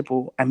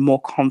comfortable and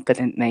more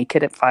confident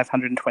naked at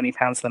 520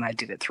 pounds than I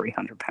did at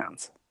 300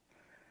 pounds.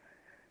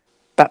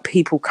 But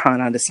people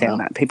can't understand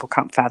that. People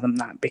can't fathom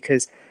that,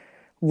 because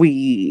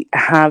we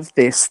have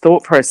this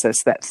thought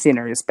process that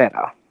thinner is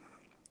better.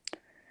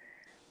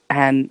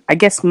 And I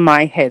guess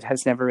my head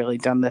has never really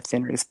done the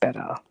thinner is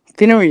better.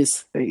 Thinner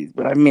is,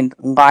 I mean,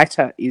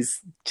 lighter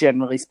is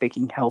generally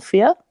speaking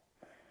healthier.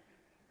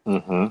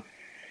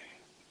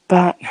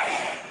 But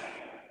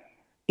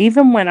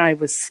even when I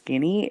was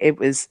skinny, it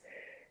was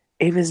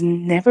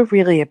never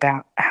really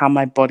about how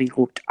my body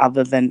looked,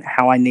 other than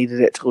how I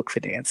needed it to look for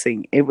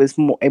dancing. It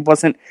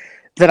wasn't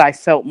that I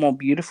felt more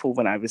beautiful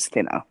when I was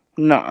thinner.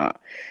 No,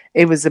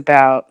 it was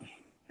about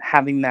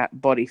having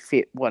that body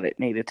fit what it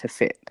needed to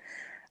fit.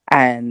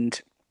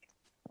 And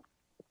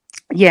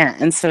yeah,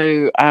 and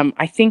so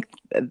I think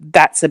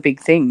that's a big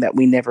thing that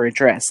we never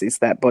address, is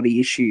that body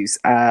issues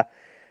are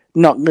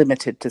not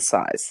limited to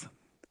size.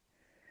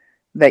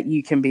 That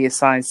you can be a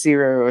size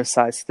 0 or a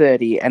size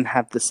 30 and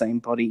have the same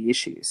body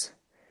issues.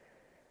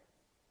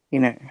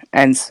 You know,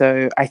 and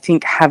so I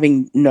think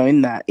having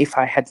known that, if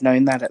I had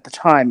known that at the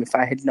time, if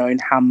I had known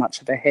how much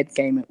of a head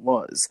game it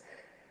was,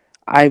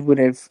 I would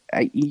have.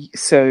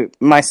 So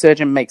my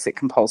surgeon makes it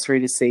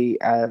compulsory to see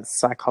a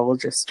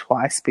psychologist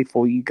twice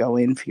before you go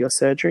in for your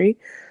surgery.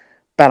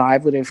 But I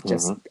would have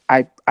just,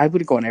 I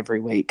would have gone every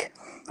week.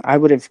 I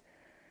would have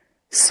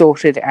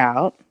sorted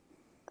out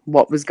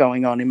what was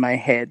going on in my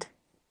head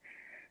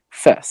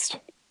first.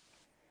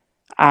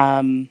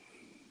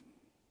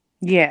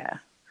 Yeah.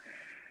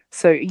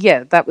 So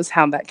yeah, that was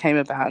how that came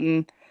about.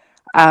 And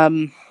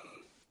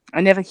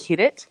I never hid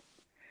it.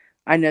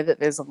 I know that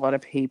there's a lot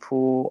of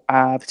people,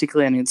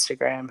 particularly on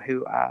Instagram,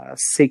 who are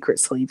secret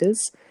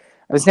sleevers.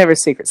 I was never a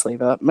secret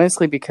sleever,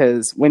 mostly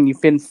because when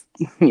you've been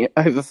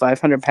over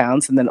 500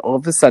 pounds and then all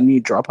of a sudden you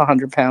drop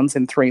 100 pounds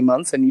in 3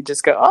 months and you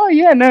just go, oh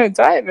yeah, no,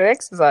 diet and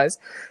exercise,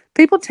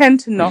 people tend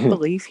to not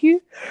believe you.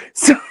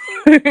 So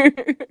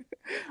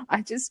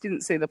I just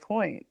didn't see the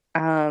point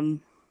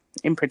in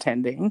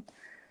pretending.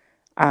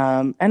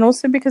 And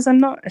also because I'm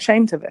not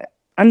ashamed of it.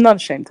 I'm not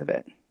ashamed of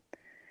it.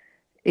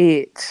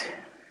 It's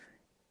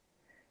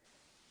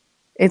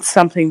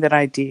something that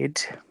I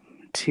did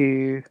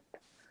to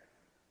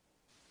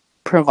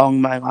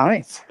prolong my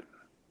life.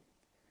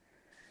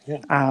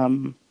 Yeah.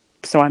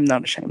 So I'm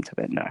not ashamed of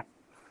it, no.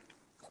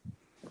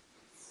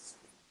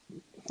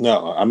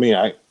 No, I mean,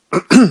 I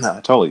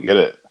totally get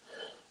it.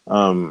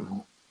 I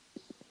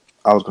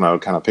was going to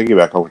kind of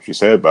piggyback on what you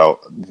said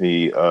about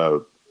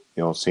the,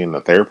 seeing the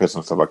therapist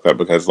and stuff like that,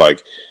 because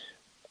like,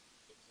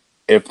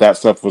 if that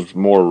stuff was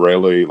more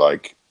rarely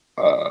like,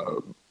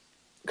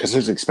 because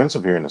it's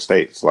expensive here in the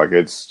States. Like,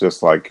 it's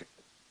just like,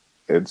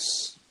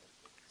 it's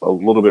a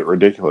little bit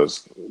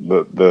ridiculous.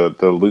 The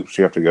loops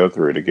you have to go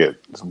through to get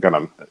some kind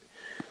of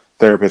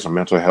therapist or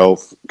mental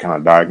health kind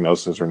of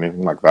diagnosis or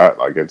anything like that.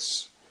 Like,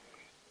 it's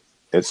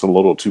a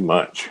little too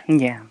much.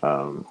 Yeah.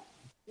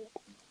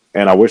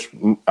 And I wish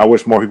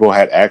more people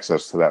had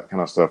access to that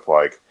kind of stuff,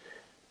 like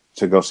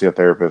to go see a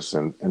therapist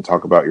and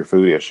talk about your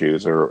food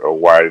issues, or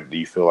why do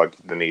you feel like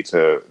the need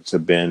to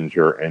binge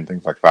and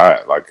things like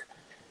that. Like,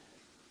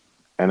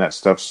 and that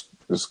stuff's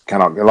just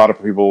kind of, a lot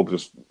of people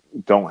just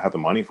don't have the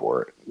money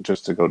for it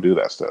just to go do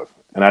that stuff.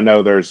 And I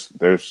know there's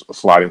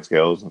sliding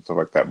scales and stuff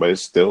like that, but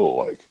it's still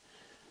like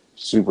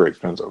super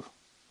expensive.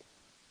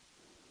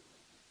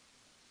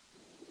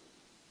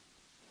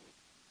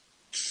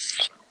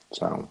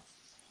 So,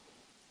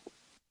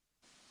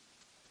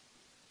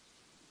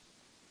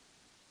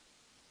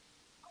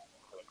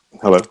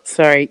 hello.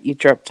 Sorry, you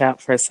dropped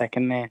out for a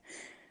second there.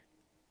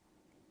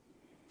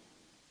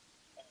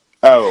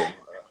 Oh,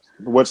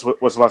 what's the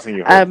last thing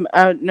you heard?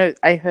 No,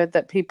 I heard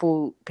that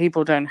people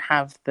don't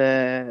have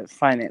the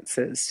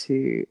finances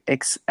to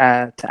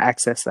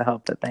access the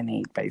help that they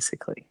need,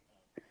 basically.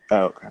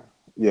 Oh, okay.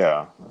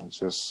 Yeah, it's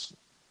just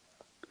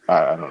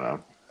I don't know.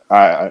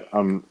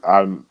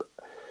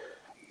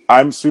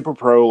 I'm super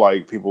pro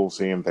like people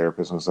seeing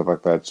therapists and stuff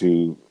like that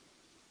to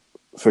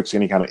fix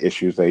any kind of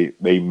issues they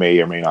may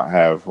or may not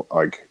have.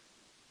 Like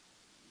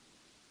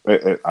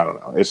I don't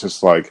know. It's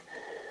just like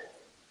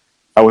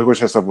I wish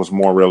that stuff was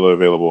more readily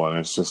available, and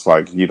it's just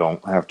like you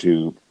don't have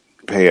to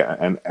pay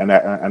an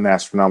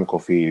astronomical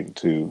fee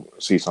to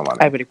see somebody.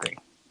 I would agree.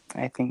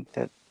 I think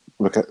that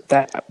Because,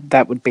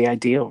 that would be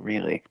ideal,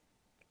 really.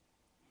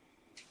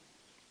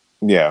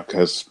 yeah,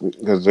 because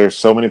there's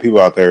so many people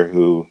out there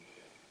who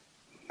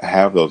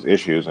have those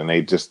issues and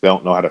they just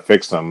don't know how to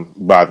fix them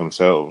by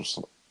themselves,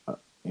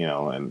 you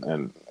know,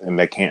 and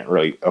they can't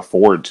really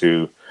afford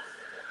to.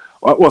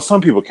 Well, some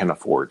people can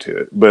afford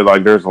to, but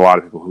like there's a lot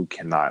of people who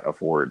cannot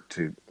afford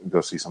to go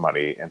see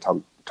somebody and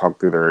talk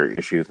through their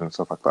issues and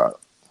stuff like that.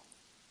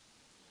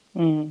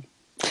 Mm.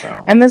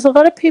 So. And there's a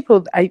lot of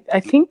people. I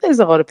think there's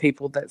a lot of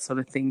people that sort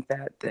of think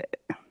that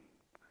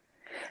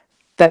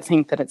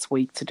think that it's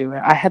weak to do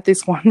it. I had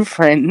this one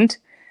friend,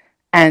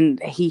 and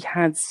he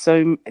had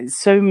so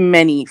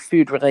many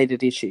food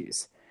related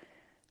issues,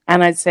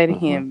 and I'd say to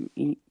him,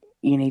 "You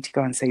need to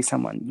go and see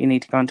someone. You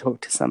need to go and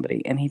talk to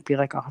somebody," and he'd be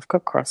like, "Oh, I've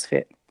got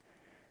CrossFit.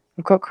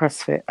 I've got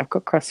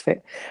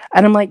CrossFit,"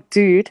 and I'm like,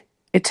 "Dude,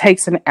 it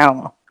takes an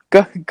hour.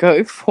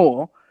 Go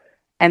for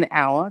an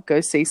hour.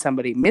 Go see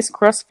somebody. Miss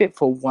CrossFit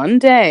for one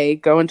day.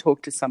 Go and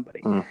talk to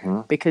somebody."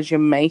 Because you're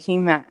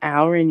making that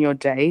hour in your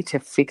day to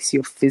fix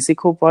your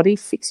physical body.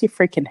 Fix your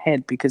freaking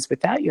head, because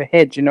without your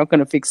head, you're not going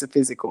to fix the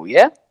physical,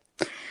 yeah?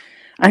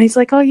 And he's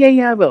like, "Oh,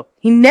 yeah, I will."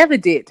 He never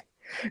did.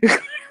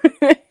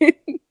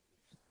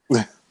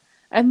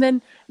 And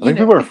then, I think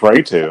people are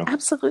afraid to.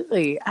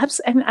 Absolutely.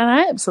 And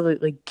I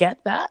absolutely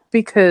get that,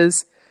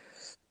 because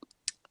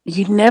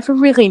you never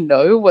really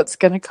know what's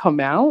going to come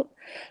out,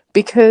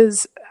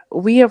 because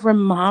we are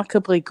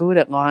remarkably good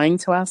at lying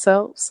to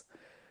ourselves.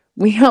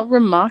 We are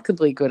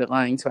remarkably good at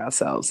lying to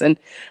ourselves and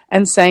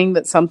saying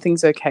that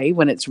something's okay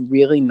when it's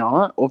really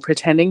not, or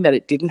pretending that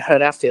it didn't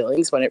hurt our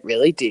feelings when it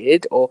really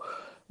did, or,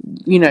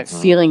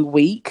 feeling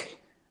weak.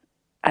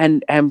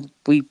 And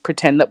we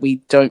pretend that we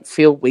don't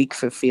feel weak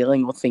for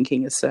feeling or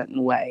thinking a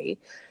certain way.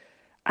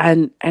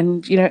 And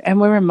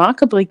we're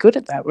remarkably good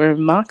at that. We're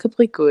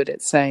remarkably good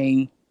at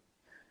saying,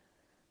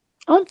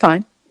 "Oh, I'm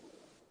fine."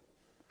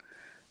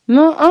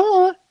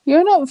 No,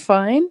 you're not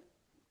fine.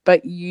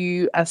 But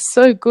you are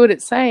so good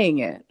at saying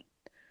it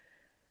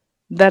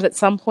that at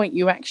some point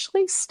you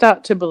actually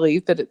start to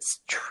believe that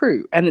it's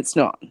true, and it's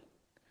not.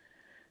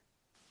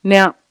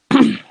 Now,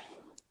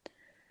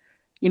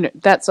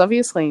 that's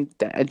obviously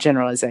a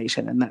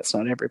generalization, and that's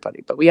not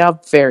everybody, but we are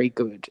very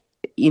good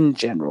in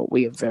general.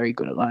 We are very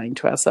good at lying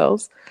to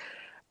ourselves.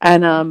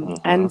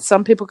 And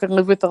some people can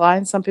live with the lie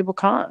and some people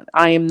can't.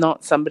 I am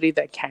not somebody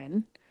that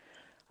can.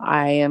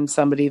 I am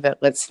somebody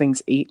that lets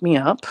things eat me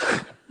up.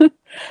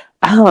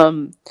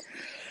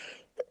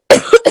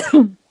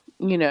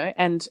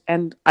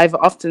 And I've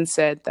often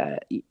said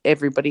that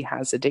everybody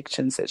has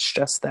addictions. It's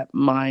just that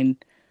mine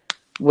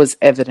was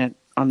evident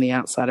on the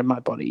outside of my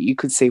body. You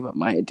could see what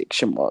my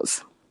addiction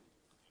was.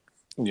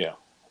 Yeah.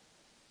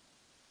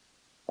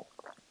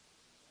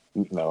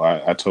 No,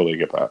 I totally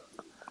get that.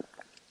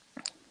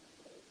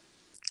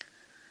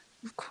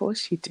 Of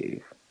course you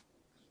do.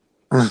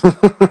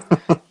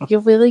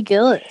 You're Willie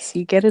Gillis.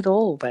 You get it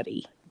all,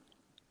 buddy.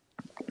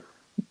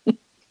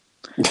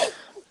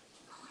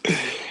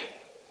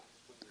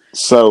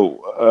 So,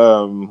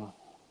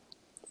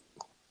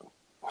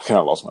 I kind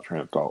of lost my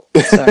train of thought.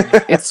 Sorry.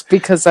 It's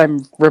because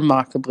I'm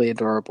remarkably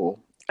adorable.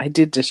 I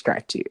did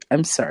distract you.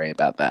 I'm sorry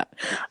about that.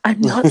 I'm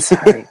not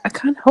sorry. I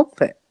can't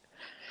help it.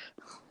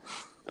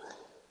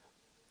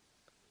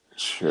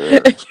 Sure.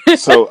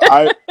 So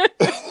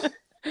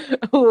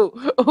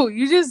Oh,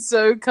 you just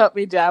so cut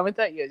me down with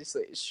that. You're just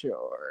like,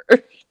 sure.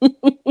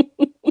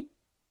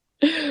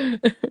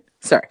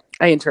 Sorry,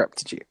 I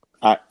interrupted you.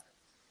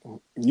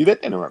 You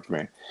didn't interrupt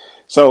me.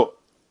 So,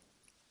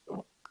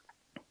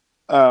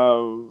 I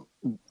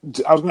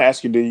was going to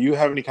ask you, do you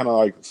have any kind of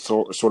like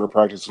sort of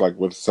practice like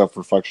with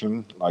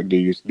self-reflection? Like, do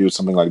you do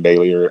something like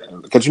daily, or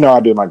because I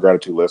do my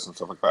gratitude list and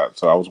stuff like that.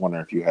 So I was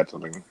wondering if you had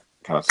something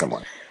kind of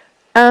similar.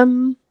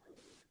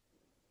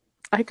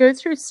 I go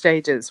through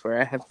stages where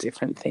I have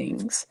different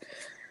things.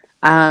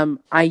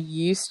 I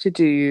used to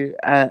do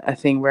a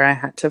thing where I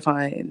had to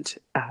find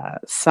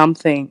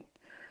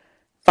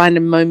find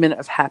a moment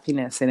of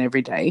happiness in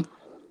every day.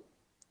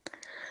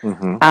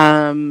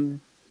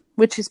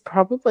 Which is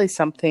probably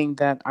something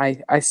that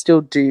I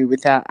still do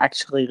without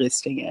actually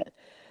listing it.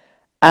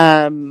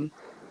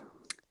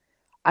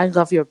 I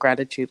love your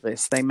gratitude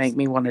lists. They make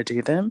me want to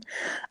do them.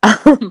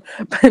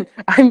 But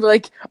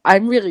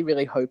I'm really,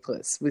 really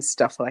hopeless with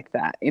stuff like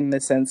that in the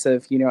sense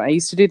of, I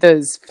used to do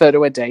those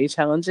photo a day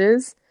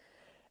challenges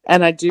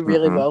and I'd do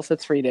really Mm-hmm. well for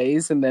 3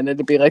 days and then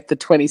it'd be like the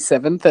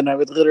 27th and I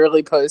would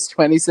literally post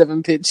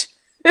 27 pictures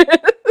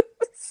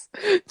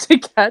to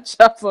catch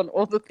up on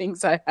all the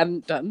things I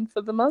hadn't done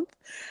for the month.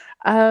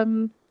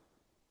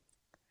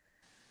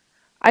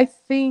 I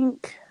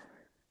think,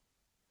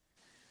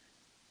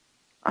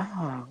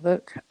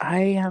 look,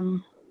 I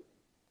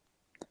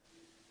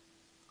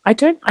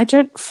don't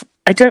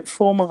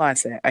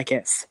formalize it, I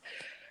guess.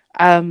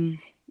 And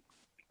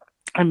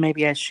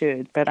maybe I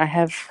should, but I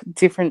have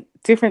different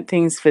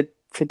things for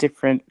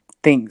different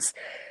things.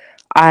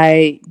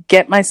 I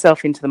get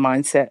myself into the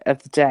mindset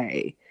of the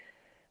day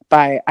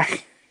by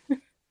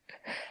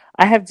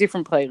I have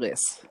different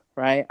playlists,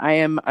 right? I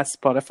am a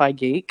Spotify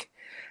geek.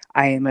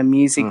 I am a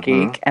music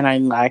Mm-hmm. geek, and I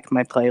like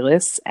my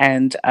playlists.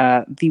 And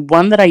the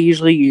one that I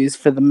usually use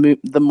for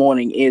the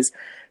morning is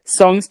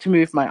songs to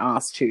move my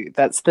ass to.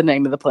 That's the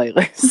name of the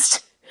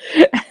playlist,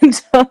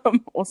 and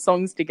or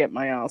songs to get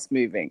my ass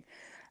moving.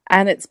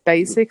 And it's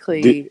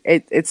basically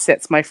it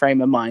sets my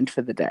frame of mind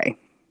for the day.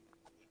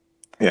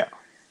 Yeah.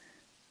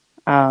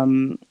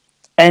 And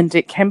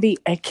it can be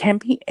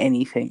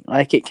anything.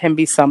 Like it can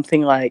be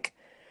something like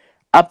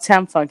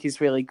Uptown Funk is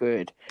really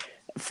good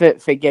for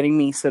getting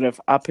me sort of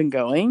up and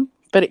going,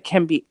 but it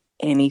can be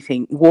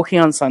anything. Walking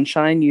on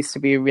Sunshine used to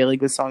be a really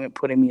good song at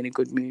putting me in a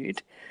good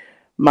mood.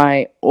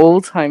 My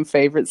all-time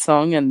favorite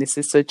song, and this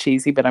is so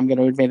cheesy, but I'm going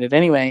to admit it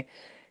anyway,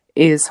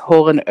 is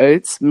Hall &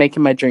 Oates,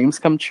 Making My Dreams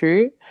Come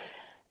True.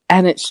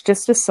 And it's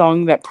just a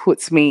song that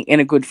puts me in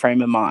a good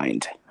frame of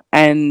mind.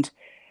 And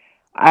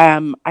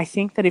I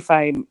think that if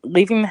I'm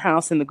leaving the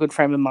house in the good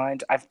frame of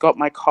mind, I've got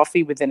my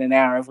coffee within an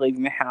hour of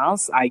leaving the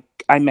house, I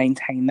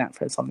maintain that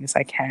for as long as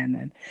I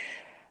can.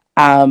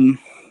 And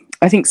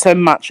I think so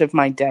much of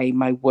my day,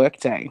 my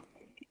work day,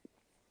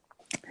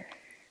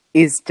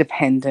 is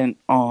dependent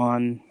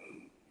on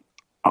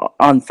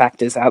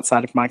factors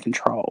outside of my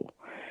control.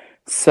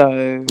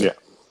 So Yeah.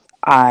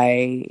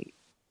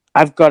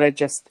 I've got to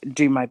just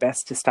do my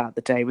best to start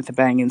the day with a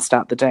bang and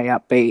start the day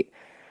upbeat.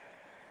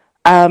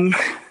 And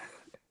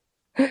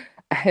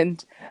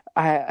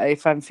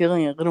if I'm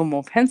feeling a little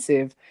more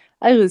pensive,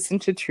 I listen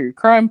to true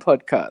crime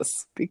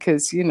podcasts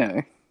because,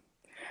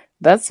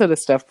 that sort of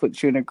stuff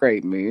puts you in a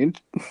great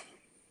mood.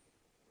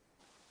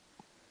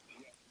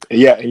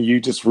 Yeah, and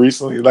you just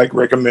recently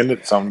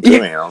recommended some to me,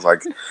 and I was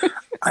like,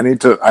 I need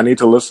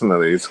to listen to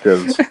these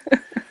because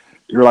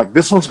you're like,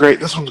 this one's great,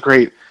 this one's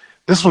great,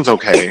 this one's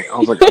okay. I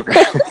was like,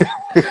 okay.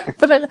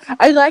 But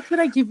I like that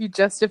I give you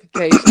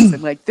justifications.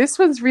 I'm like, this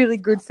one's really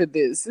good for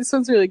this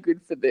one's really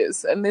good for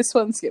this, and this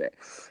one's,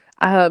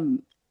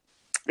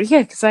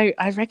 yeah, because I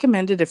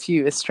recommended a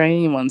few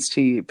Australian ones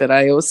to you, but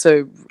I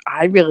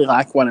really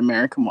like one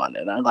American one,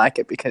 and I like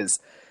it because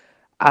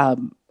I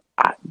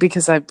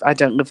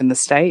don't live in the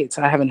States.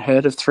 I haven't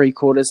heard of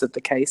 3/4 of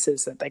the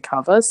cases that they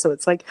cover, so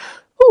it's like,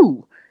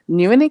 ooh,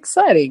 new and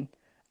exciting.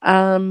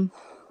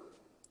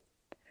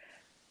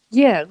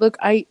 Yeah, look,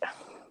 I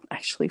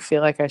actually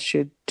feel like I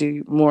should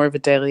do more of a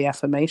daily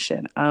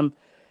affirmation.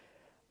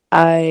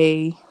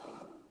 I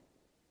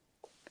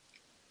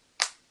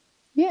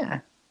yeah,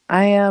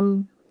 I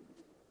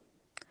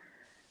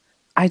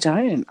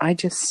don't. I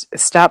just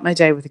start my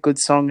day with a good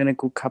song and a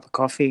good cup of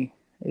coffee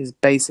is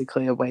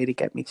basically a way to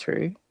get me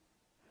through.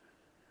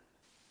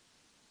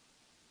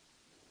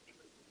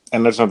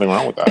 And there's nothing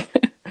wrong with that.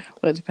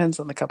 Well, it depends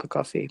on the cup of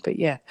coffee, but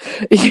yeah.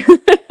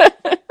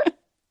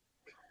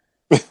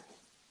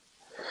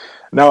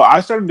 No,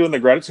 I started doing the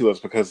gratitude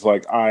list because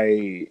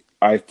I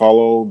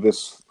follow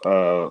this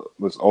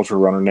ultra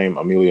runner named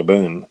Amelia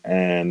Boone,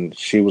 and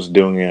she was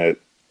doing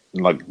it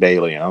like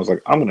daily, and I was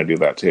like, I'm gonna do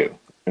that too.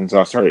 And so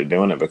I started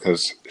doing it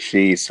because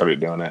she started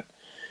doing it,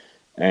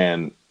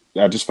 and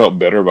I just felt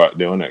better about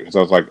doing it because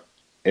I was like,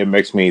 it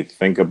makes me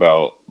think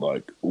about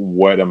like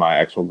what am I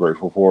actually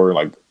grateful for,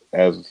 like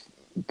as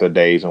the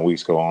days and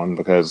weeks go on,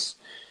 because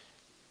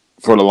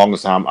for the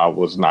longest time I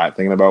was not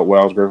thinking about what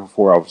I was grateful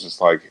for. I was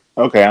just like,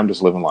 okay, I'm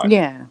just living life.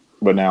 Yeah.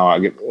 But now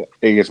it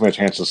gives me a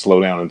chance to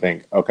slow down and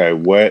think, okay,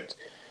 what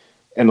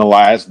in the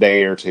last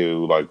day or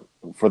two, like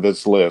for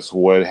this list,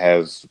 what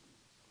have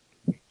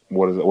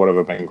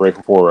I been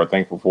grateful for or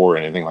thankful for, or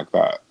anything like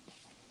that?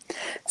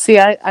 See,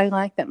 I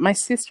like that. My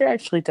sister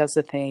actually does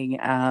a thing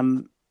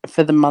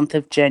for the month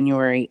of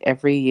January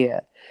every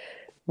year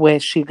where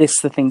she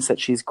lists the things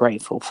that she's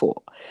grateful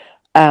for.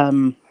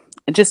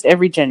 Just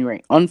every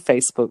January on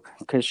Facebook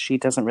because she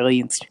doesn't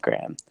really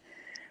Instagram.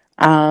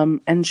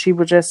 And she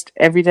will just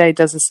every day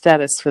does a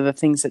status for the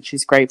things that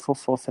she's grateful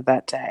for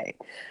that day.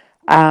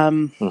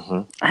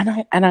 Mm-hmm.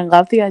 And I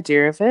love the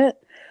idea of it.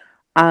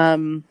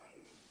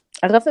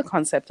 I love the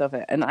concept of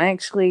it. And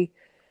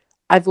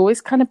I've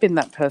always kind of been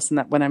that person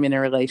that when I'm in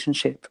a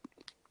relationship,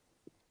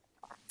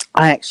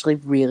 I actually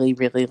really,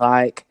 really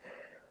like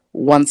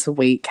once a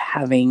week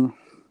having,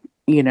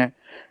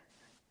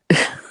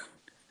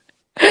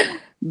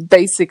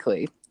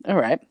 basically All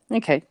right.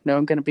 Okay. No,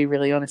 I'm going to be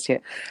really honest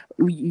here.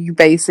 You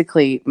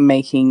basically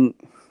making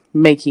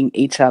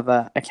each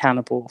other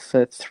accountable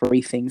for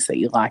three things that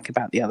you like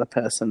about the other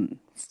person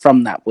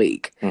from that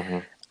week. Mm-hmm.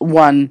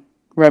 One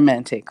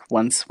romantic,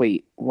 one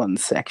sweet, one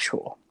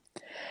sexual.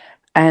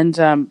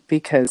 And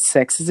because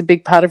sex is a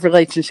big part of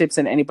relationships,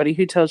 and anybody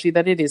who tells you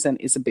that it isn't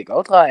is a big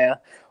old liar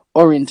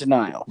or in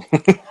denial.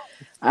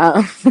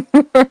 um,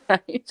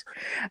 right.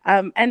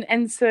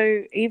 And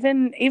so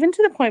even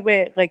to the point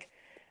where, like,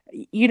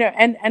 you know,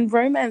 and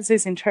romance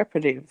is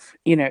interpretive.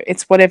 You know,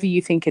 it's whatever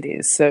you think it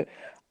is. So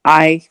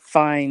I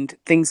find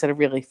things that are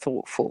really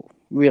thoughtful,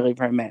 really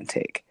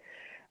romantic.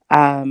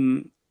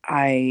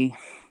 I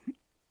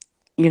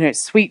You know,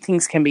 sweet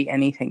things can be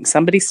anything.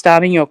 Somebody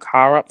starting your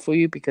car up for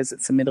you because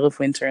it's the middle of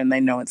winter and they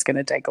know it's going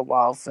to take a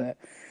while for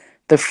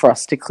the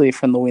frost to clear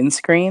from the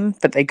windscreen,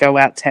 but they go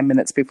out 10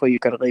 minutes before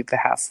you've got to leave the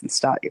house and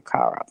start your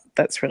car up.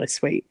 That's really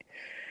sweet.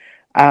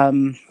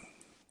 You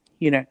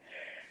know,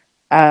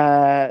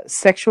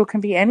 sexual can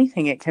be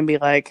anything. It can be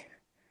like,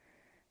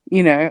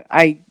 you know,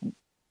 I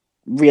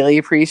really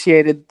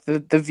appreciated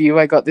the view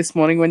I got this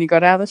morning when you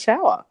got out of the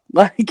shower.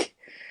 Like,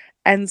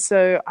 and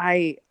so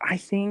I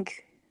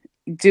think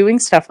doing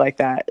stuff like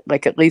that,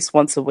 like at least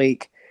once a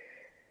week,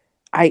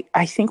 I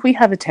think we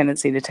have a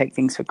tendency to take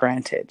things for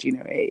granted. You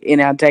know, in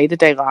our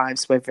day-to-day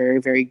lives, we're very,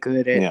 very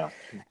good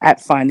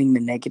at finding the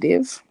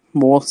negative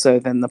more so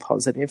than the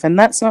positive. And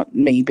that's not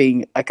me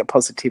being like a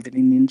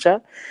positivity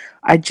ninja.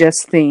 I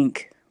just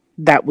think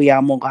that we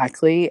are more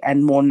likely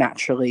and more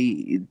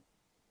naturally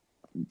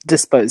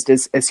disposed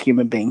as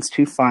human beings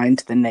to find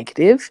the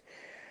negative.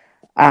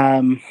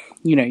 You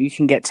know, you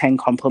can get 10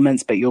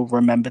 compliments, but you'll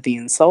remember the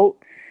insult.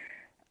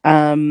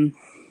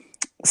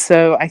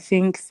 So I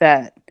think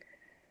that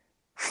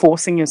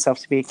forcing yourself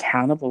to be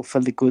accountable for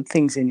the good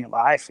things in your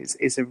life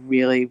is a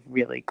really,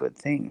 really good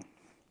thing.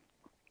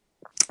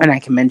 And I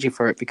commend you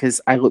for it because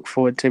I look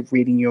forward to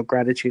reading your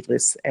gratitude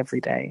lists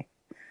every day.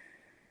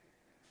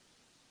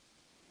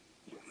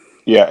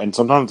 Yeah, and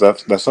sometimes that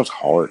stuff's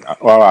hard.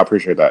 Well, I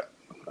appreciate that.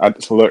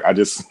 I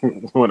just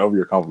went over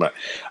your compliment.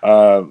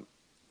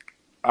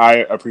 I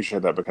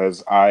appreciate that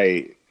because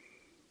I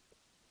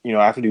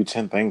have to do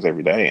 10 things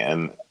every day,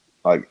 and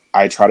like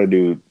I try to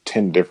do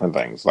 10 different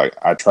things. Like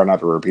I try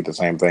not to repeat the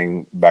same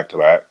thing back to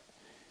back.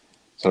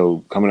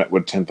 So coming up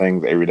with 10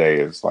 things every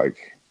day is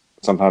like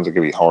sometimes it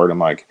can be hard. I'm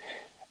like,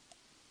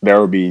 there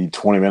would be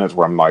 20 minutes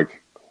where I'm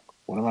like,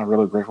 what am I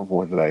really grateful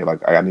for today?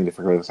 Like I need to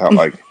figure this out.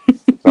 Like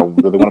I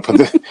really want to put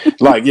this.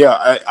 Like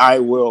I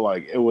will.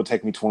 Like it will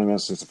take me 20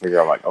 minutes just to figure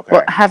out. Like okay,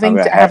 well, having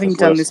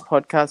done list. This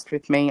podcast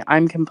with me,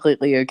 I'm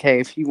completely okay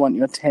if you want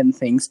your 10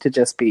 things to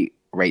just be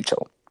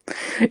Rachel.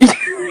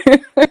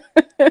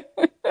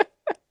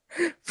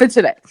 For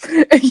today.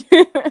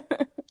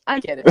 I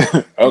get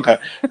it. Okay.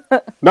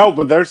 No,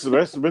 but there's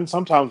been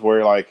some times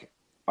where like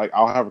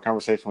I'll have a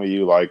conversation with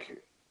you like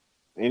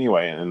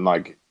anyway, and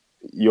like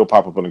you'll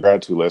pop up on the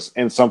gratitude list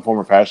in some form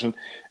or fashion,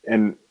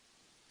 and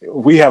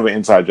we have an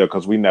inside joke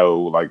because we know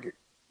like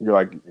you're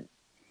talking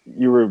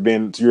you were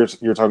being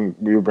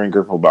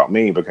grateful about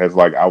me because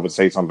like I would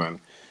say something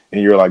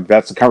and you're like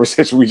that's the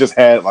conversation we just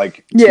had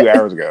like 2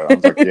 hours ago. I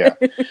was like yeah.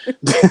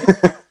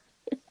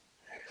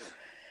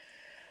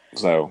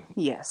 So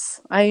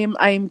yes, I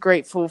am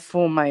grateful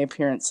for my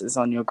appearances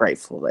on your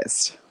grateful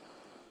list,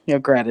 your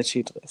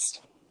gratitude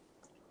list.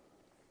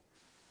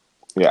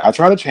 Yeah, I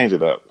try to change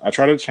it up. I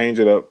try to change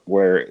it up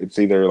where it's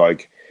either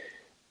like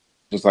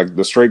just like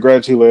the straight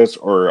gratitude list,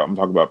 or I'm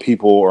talking about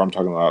people, or I'm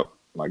talking about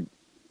like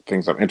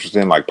things I'm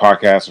interested in, like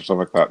podcasts or stuff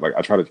like that. Like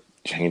I try to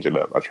change it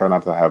up. I try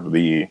not to have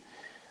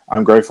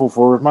I'm grateful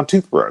for my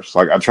toothbrush.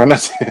 Like I try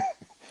not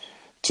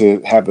to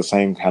have the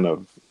same kind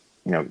of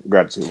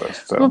gratitude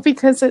list. So. Well,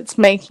 because it's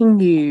making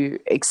you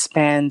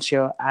expand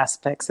your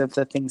aspects of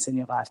the things in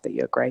your life that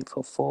you're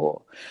grateful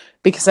for.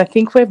 Because I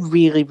think we're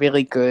really,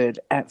 really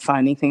good at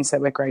finding things that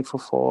we're grateful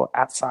for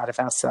outside of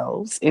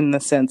ourselves, in the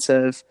sense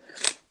of,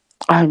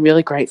 I'm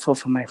really grateful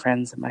for my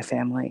friends and my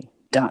family.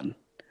 Done.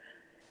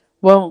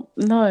 Well,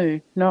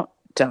 no, not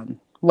done.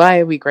 Why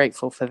are we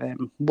grateful for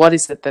them? What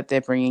is it that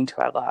they're bringing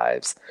to our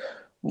lives?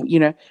 You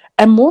know,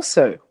 and more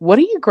so, what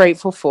are you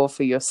grateful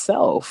for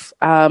yourself?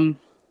 I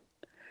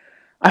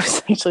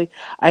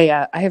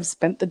have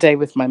spent the day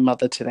with my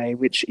mother today,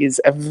 which is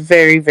a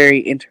very, very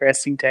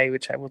interesting day,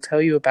 which I will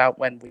tell you about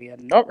when we are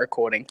not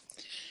recording.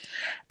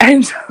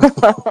 And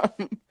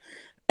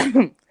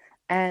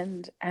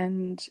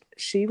and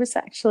she was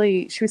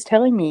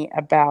telling me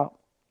about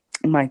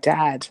my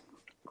dad,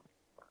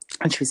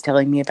 and she was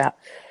telling me about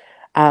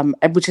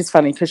which is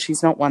funny because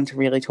she's not one to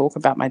really talk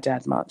about my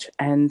dad much.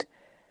 And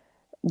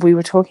we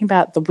were talking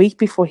about the week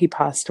before he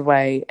passed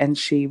away, and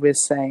she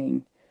was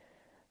saying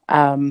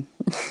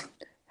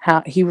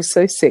how he was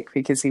so sick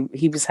because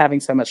he was having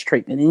so much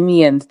treatment. In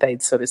the end,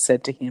 they'd sort of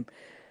said to him,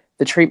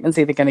 the treatment's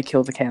either going to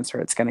kill the cancer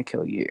or it's going to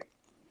kill you,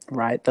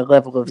 right? The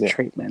level of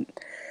treatment.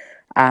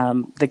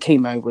 The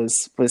chemo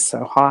was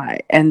so high.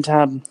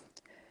 And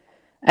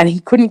he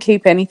couldn't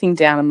keep anything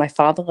down. And my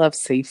father loves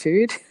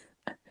seafood.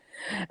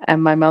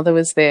 And my mother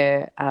was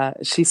there.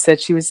 She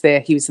said she was there.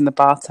 He was in the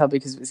bathtub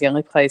because it was the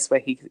only place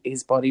where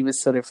his body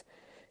was sort of,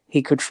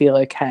 he could feel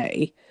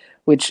okay,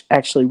 which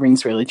actually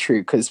rings really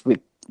true because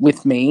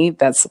with me,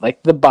 that's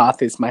like the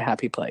bath is my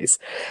happy place.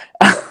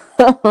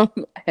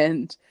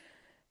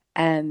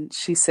 and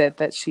she said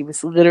that she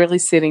was literally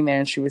sitting there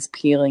and she was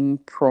peeling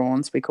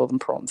prawns. We call them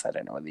prawns. I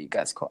don't know whether you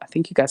guys I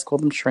think you guys call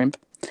them shrimp.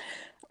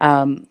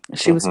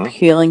 She was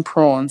peeling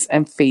prawns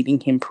and feeding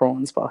him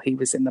prawns while he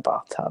was in the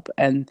bathtub,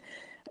 and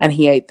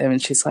he ate them.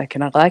 And she's like,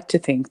 and I like to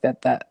think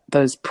that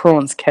those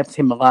prawns kept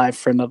him alive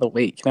for another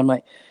week. And I'm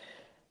like,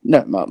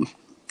 no, Mum.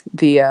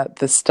 The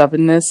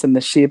stubbornness and the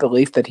sheer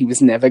belief that he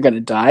was never going to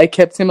die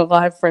kept him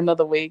alive for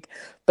another week.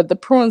 But the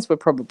prawns were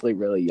probably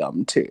really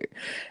yum too,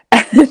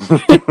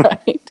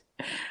 right?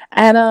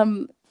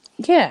 And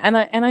yeah,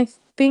 and I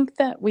think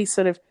that we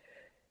sort of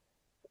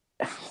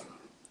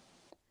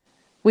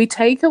we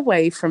take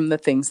away from the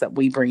things that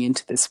we bring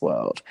into this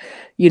world.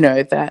 You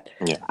know that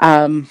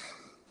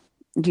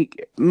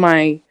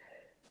my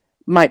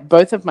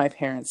both of my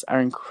parents are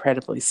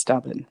incredibly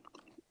stubborn.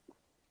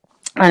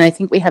 And I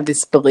think we have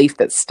this belief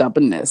that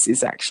stubbornness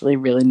is actually a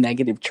really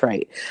negative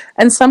trait.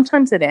 And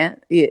sometimes it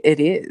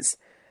is.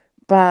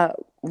 But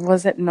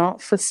was it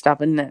not for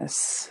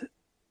stubbornness,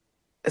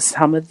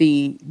 some of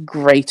the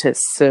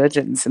greatest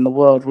surgeons in the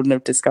world wouldn't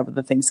have discovered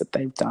the things that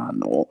they've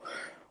done,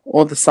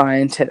 or the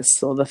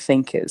scientists, or the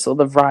thinkers, or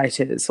the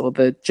writers, or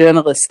the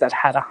journalists that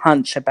had a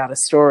hunch about a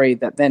story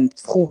that then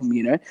formed,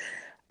 you know?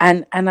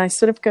 And I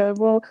sort of go,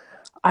 well,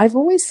 I've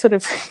always sort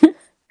of...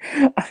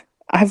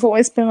 I've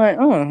always been like,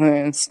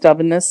 oh,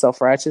 stubbornness,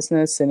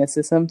 self-righteousness,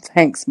 cynicism.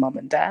 Thanks, Mum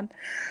and Dad.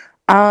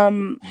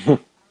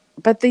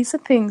 But these are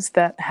things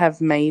that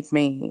have made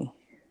me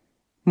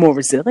more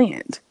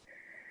resilient.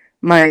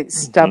 My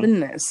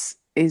stubbornness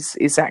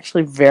is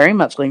actually very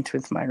much linked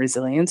with my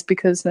resilience,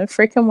 because no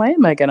freaking way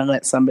am I going to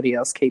let somebody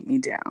else keep me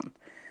down.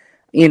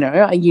 You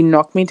know, you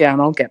knock me down,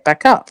 I'll get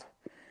back up.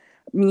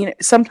 You know,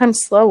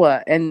 sometimes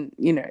slower, and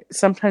you know,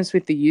 sometimes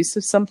with the use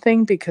of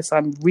something, because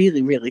I'm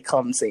really, really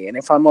clumsy, and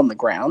if I'm on the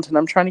ground and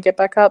I'm trying to get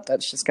back up,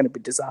 that's just going to be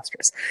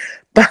disastrous.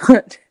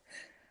 But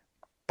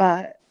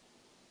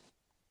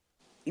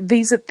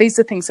these are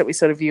things that we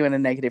sort of view in a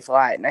negative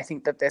light, and I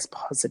think that there's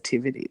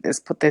positivity.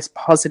 There's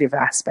positive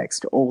aspects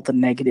to all the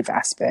negative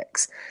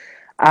aspects.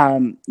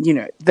 You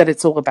know, that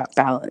it's all about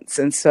balance,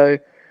 and so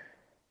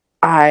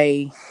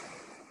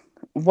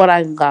what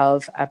I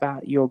love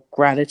about your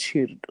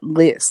gratitude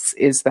lists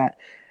is that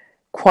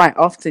quite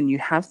often you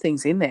have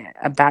things in there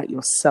about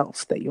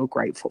yourself that you're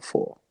grateful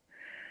for.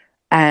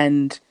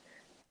 And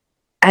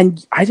I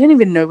don't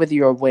even know whether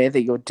you're aware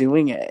that you're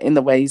doing it in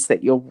the ways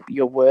that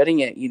you're wording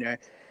it, you know,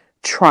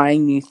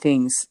 trying new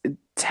things,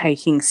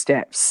 taking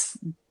steps,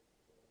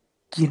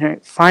 you know,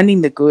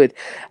 finding the good.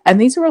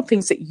 And these are all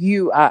things that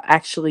you are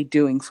actually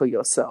doing for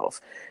yourself.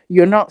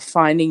 You're not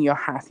finding your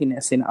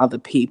happiness in other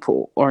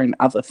people or in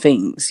other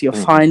things. You're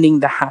finding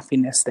the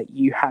happiness that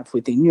you have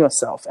within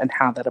yourself and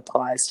how that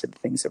applies to the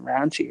things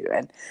around you.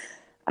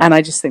 And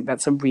I just think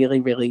that's a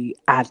really, really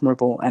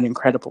admirable and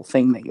incredible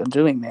thing that you're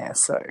doing there.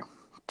 So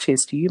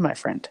cheers to you, my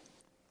friend.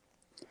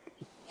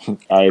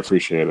 I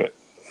appreciate it.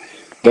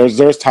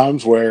 There's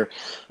times where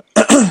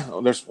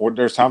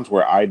there's times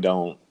where I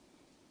don't.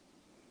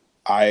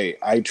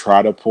 I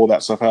try to pull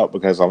that stuff out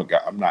because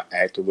I'm not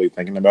actively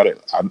thinking about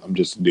it. I'm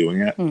just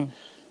doing it.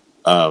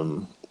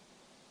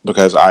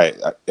 Because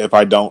if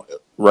I don't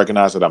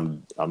recognize that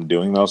I'm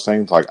doing those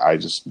things, like I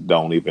just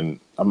don't even,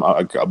 I'm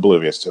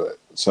oblivious to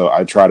it. So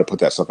I try to put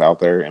that stuff out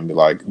there and be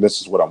like,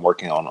 this is what I'm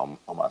working on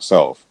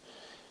myself.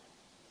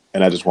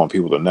 And I just want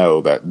people to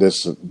know that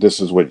this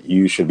is what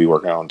you should be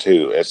working on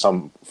too, at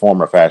some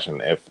form or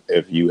fashion.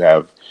 If you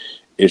have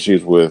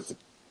issues with,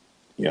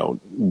 you know,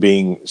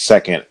 being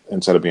second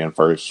instead of being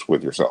first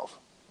with yourself.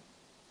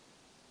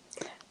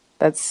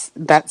 That's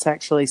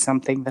actually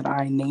something that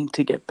I need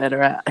to get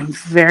better at. I'm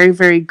very,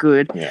 very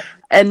good. Yeah.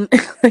 And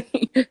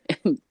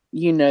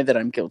you know that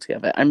I'm guilty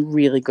of it. I'm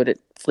really good at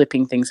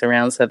flipping things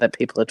around so that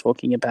people are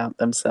talking about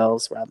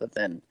themselves rather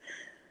than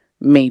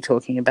me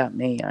talking about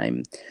me.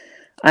 I'm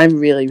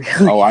really,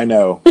 really... Oh, I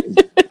know.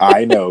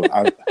 I know.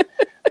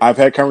 I've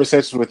had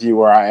conversations with you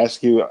where I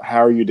ask you,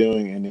 how are you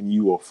doing? And then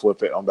you will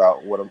flip it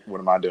about what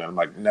am I doing? I'm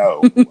like,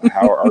 no,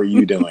 how are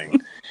you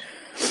doing?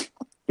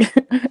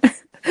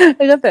 I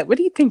love that. What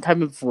do you think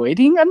I'm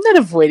avoiding? I'm not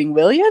avoiding,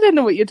 Willie. I don't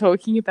know what you're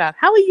talking about.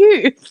 How are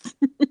you?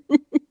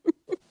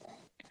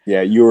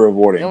 Yeah, you were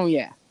avoiding. Oh,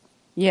 yeah.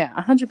 Yeah,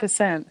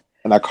 100%.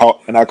 And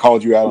I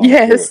called you out on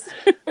yes.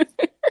 it.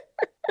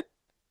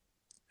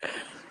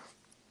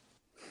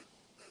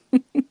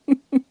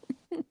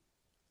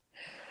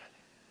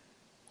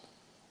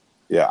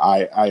 Yeah,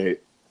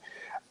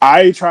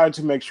 I try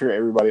to make sure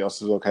everybody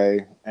else is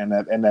okay, and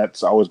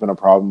that's always been a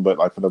problem. But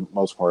like for the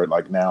most part,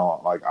 like now,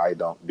 like I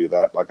don't do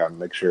that. Like I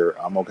make sure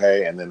I'm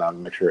okay, and then I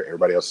make sure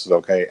everybody else is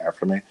okay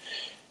after me.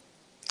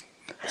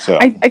 So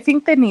I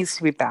think there needs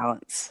to be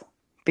balance,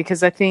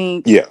 because I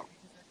think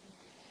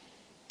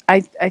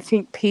I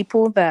think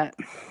people that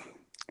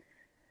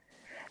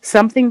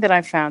something that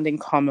I found in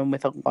common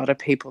with a lot of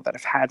people that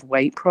have had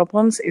weight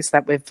problems is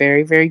that we're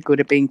very, very good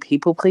at being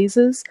people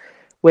pleasers.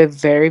 We're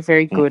very,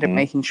 very good at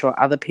making sure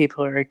other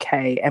people are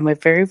okay. And we're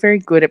very, very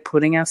good at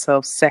putting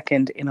ourselves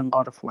second in a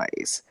lot of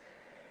ways.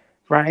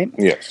 Right?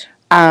 Yes.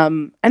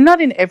 And not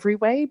in every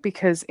way,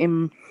 because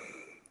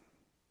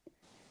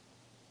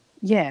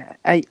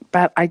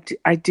but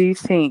I do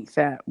think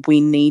that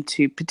we need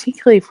to,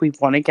 particularly if we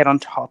want to get on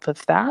top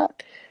of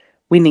that,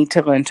 we need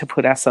to learn to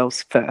put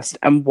ourselves first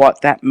and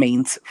what that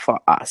means for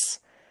us.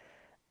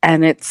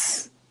 And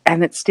it's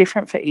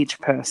different for each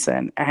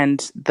person,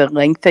 and the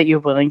length that you're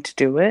willing to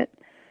do it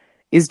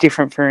is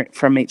different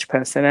from each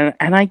person.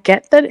 And I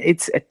get that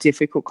it's a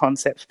difficult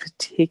concept,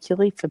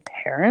 particularly for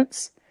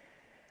parents.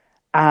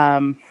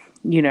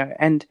 You know,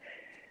 and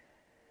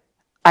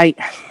I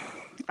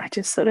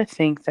just sort of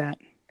think that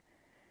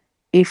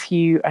if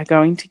you are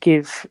going to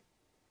give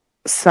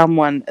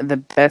someone the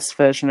best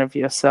version of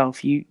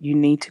yourself, you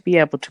need to be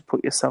able to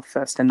put yourself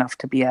first enough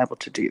to be able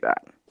to do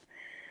that.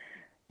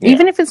 Yeah.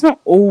 Even if it's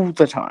not all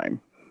the time,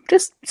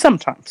 just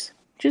sometimes,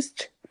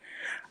 just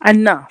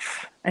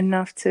enough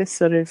to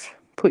sort of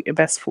put your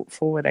best foot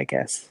forward, I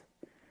guess.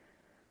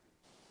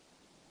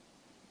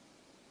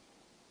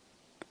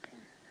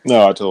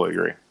 No, I totally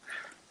agree.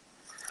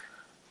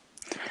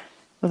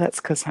 Well,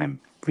 that's because I'm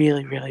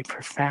really, really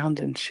profound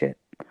and shit.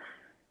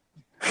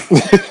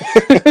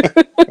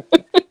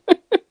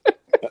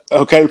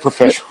 Okay,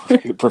 Professor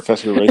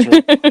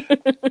Rachel.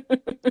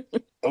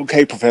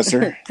 Okay,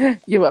 Professor.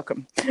 You're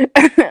welcome.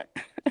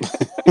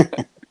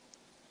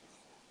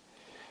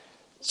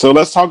 So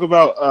let's talk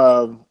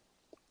about,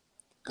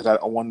 because I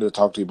wanted to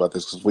talk to you about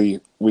this, because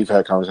we've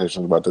had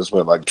conversations about this,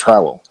 but like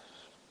travel.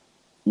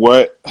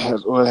 What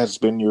has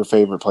been your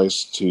favorite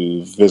place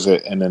to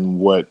visit, and then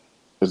what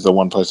is the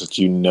one place that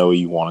you know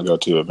you want to go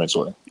to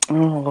eventually?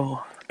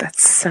 Oh,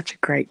 that's such a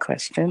great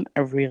question.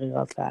 I really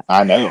love that.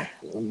 I know.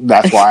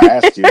 That's why I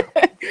asked you.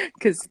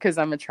 Because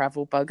I'm a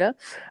travel bugger.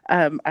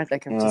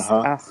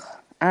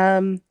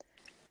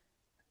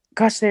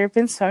 Gosh, there have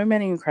been so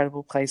many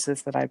incredible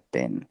places that I've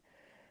been,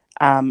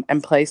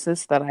 and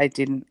places that I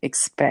didn't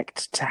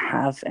expect to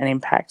have an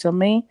impact on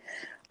me.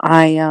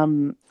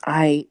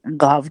 I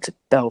loved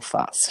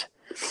Belfast.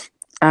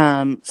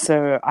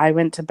 So I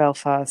went to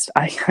Belfast.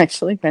 I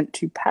actually went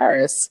to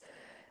Paris.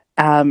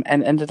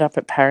 And ended up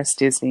at Paris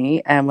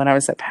Disney. And when I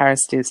was at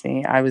Paris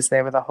Disney, I was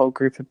there with a whole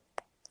group of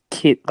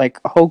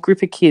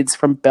kids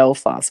from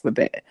Belfast were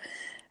there.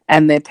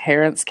 And their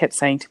parents kept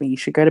saying to me, you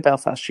should go to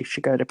Belfast, you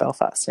should go to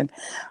Belfast. And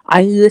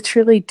I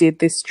literally did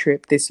this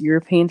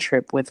European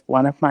trip with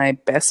one of my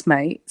best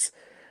mates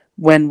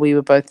when we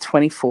were both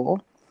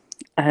 24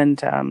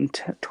 and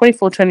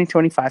 24,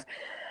 25.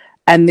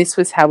 And this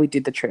was how we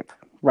did the trip.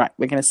 Right,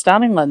 we're going to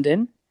start in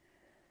London.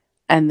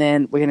 And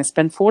then we're going to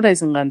spend 4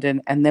 days in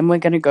London, and then we're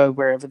going to go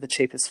wherever the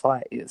cheapest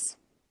flight is.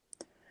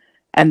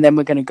 And then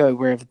we're going to go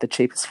wherever the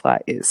cheapest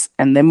flight is.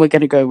 And then we're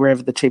going to go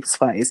wherever the cheapest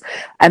flight is.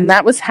 And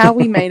that was how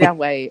we made our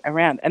way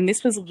around. And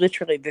this was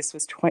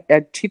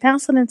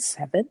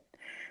 2007.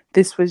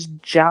 This was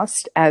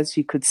just as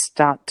you could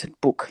start to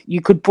book. You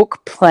could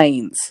book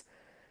planes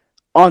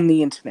on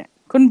the internet.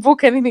 Couldn't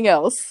book anything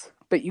else,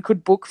 but you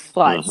could book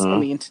flights on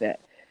the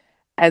internet.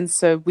 And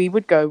so we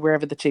would go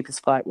wherever the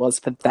cheapest flight was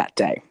for that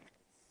day.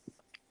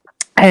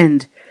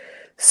 And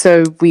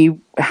so we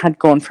had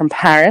gone from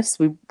Paris,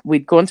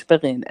 we'd gone to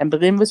Berlin, and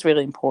Berlin was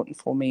really important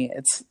for me.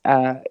 It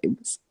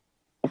was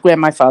where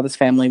my father's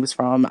family was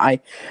from. I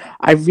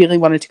really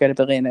wanted to go to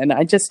Berlin, and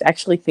I just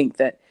actually think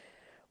that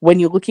when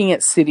you're looking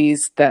at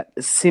cities that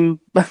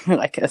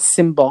like a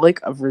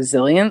symbolic of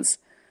resilience,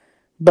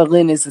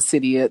 Berlin is a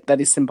city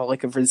that is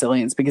symbolic of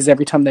resilience, because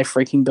every time they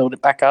freaking build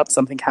it back up,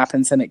 something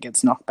happens and it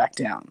gets knocked back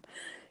down.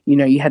 You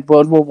know, you had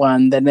World War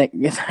I, then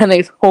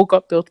it all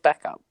got built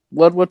back up.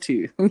 World War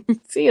II,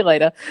 see you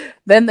later.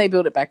 Then they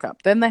built it back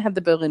up. Then they had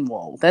the Berlin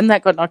Wall. Then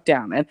that got knocked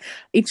down. And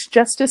it's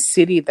just a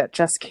city that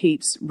just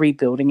keeps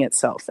rebuilding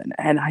itself.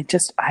 And I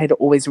had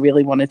always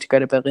really wanted to go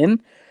to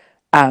Berlin.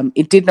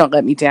 It did not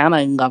let me down.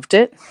 I loved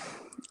it.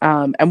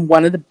 And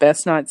one of the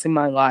best nights in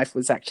my life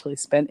was actually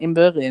spent in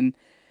Berlin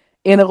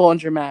in a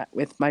laundromat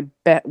with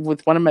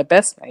with one of my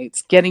best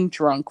mates, getting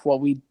drunk while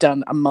we'd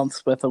done a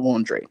month's worth of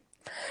laundry.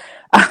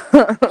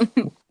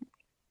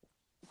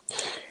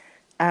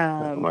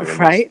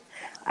 Right?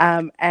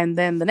 And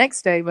then the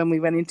next day when we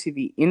went into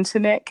the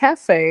internet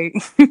cafe,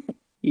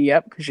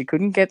 yep, because you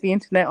couldn't get the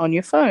internet on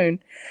your phone,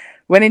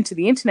 went into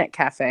the internet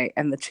cafe,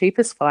 and the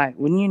cheapest flight,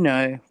 wouldn't you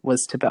know,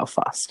 was to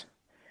Belfast.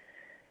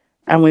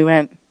 And we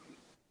went,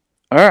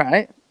 all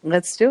right,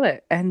 let's do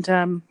it.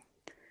 And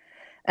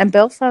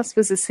Belfast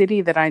was a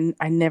city that I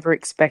never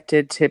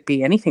expected to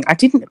be anything.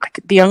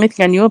 The only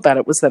thing I knew about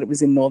it was that it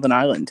was in Northern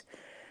Ireland.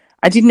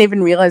 I didn't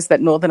even realize that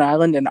Northern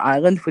Ireland and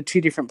Ireland were two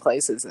different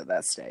places at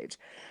that stage.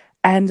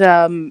 And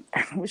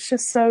it was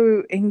just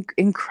so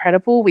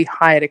incredible. We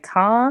hired a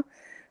car.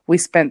 We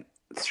spent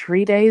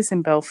 3 days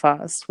in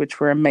Belfast, which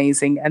were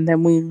amazing. And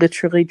then we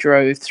literally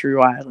drove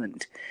through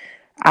Ireland.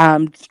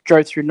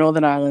 Drove through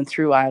Northern Ireland,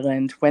 through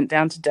Ireland, went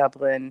down to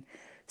Dublin,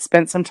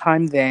 spent some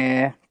time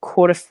there,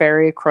 caught a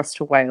ferry across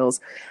to Wales,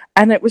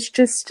 and it was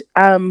just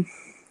so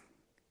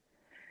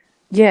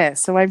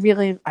I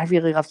really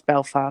loved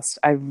Belfast.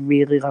 I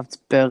really loved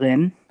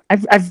Berlin.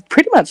 I've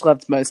pretty much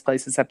loved most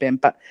places I've been,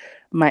 but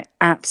my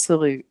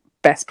absolute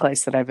best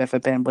place that I've ever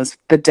been was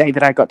the day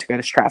that I got to go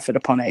to Stratford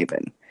upon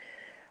Avon.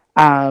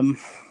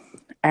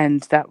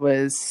 And that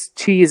was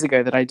 2 years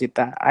ago that I did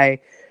that. I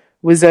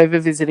was over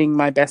visiting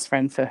my best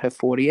friend for her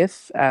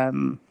 40th,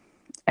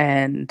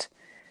 and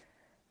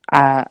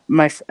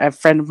a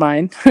friend of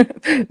mine,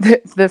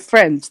 the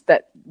friend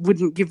that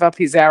wouldn't give up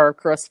his hour of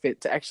CrossFit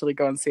to actually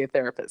go and see a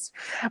therapist.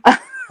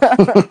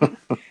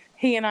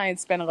 He and I had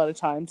spent a lot of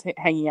time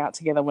hanging out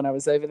together when I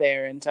was over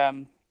there,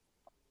 and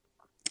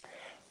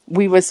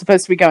we were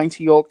supposed to be going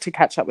to York to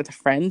catch up with a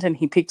friend, and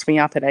he picked me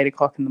up at 8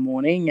 o'clock in the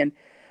morning, and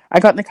I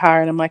got in the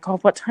car and I'm like, oh,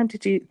 what time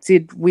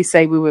did we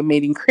say we were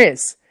meeting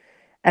Chris?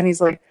 And he's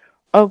like,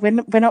 oh, we're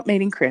not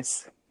meeting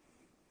Chris.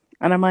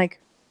 And I'm like,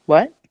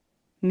 what?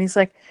 And he's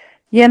like,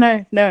 yeah,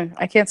 no,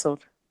 I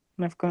cancelled.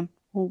 And I've gone,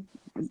 well,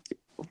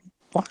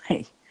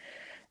 why?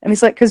 And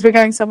he's like, because we're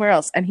going somewhere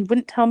else. And he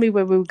wouldn't tell me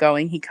where we were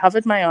going. He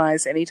covered my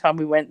eyes anytime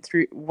we went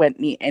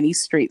near any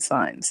street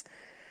signs.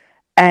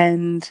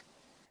 And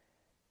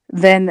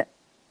then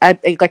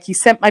he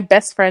sent my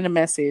best friend a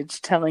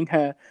message telling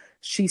her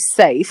she's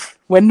safe.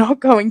 We're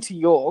not going to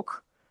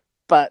York,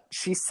 but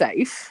she's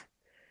safe.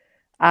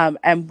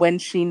 And when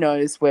she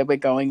knows where we're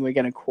going, we're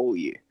going to call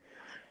you.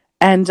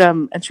 And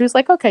she was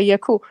like, okay, yeah,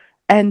 cool.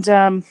 And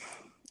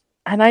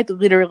I'd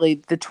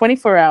literally, the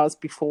 24 hours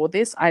before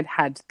this, I'd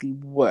had the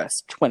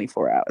worst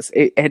 24 hours.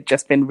 It had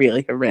just been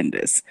really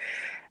horrendous.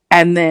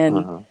 And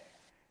then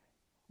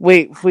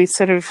we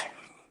sort of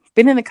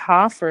been in the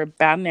car for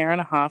about an hour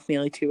and a half,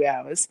 nearly 2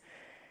 hours.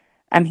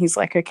 And he's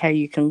like, okay,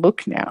 you can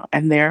look now.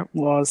 And there it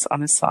was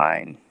on a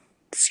sign,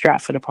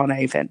 Stratford upon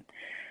Avon.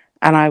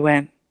 And I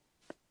went,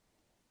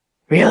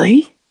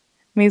 really?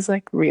 And he's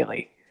like,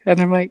 really? And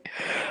I'm like,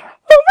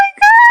 oh my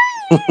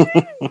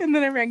God! And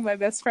then I rang my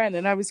best friend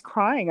and I was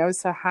crying. I was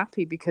so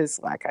happy because,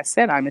 like I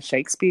said, I'm a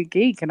Shakespeare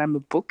geek and I'm a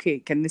book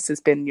geek. And this has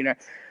been,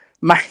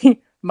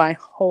 my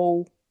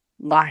whole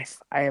life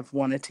I have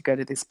wanted to go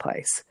to this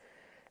place.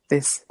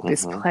 This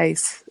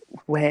place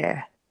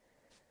where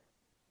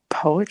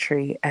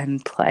poetry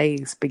and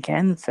plays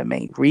began for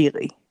me,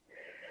 really.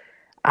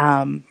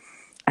 And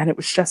it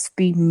was just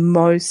the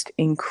most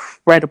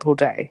incredible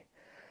day.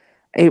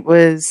 It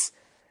was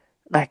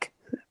like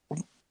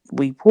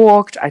we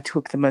walked, I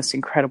took the most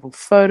incredible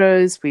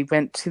photos. We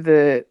went to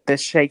the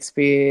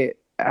Shakespeare,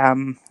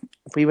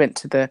 we went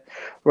to the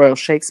Royal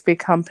Shakespeare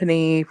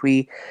Company.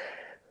 We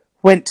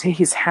went to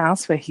his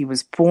house where he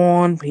was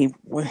born.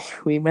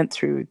 We went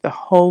through the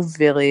whole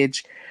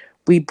village.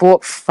 We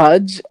bought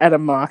fudge at a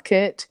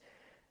market.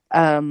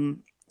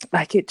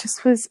 It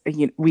just was,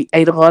 we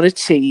ate a lot of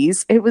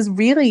cheese. It was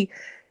really,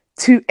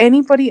 to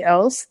anybody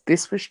else,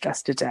 this was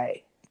just a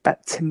day.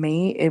 But to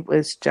me, it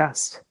was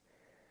just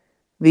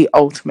the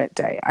ultimate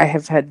day. I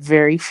have had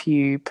very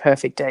few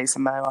perfect days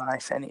in my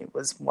life, and it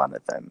was one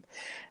of them.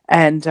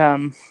 And,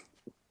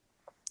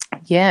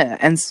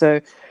 and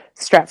so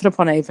Stratford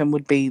upon Avon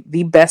would be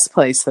the best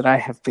place that I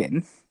have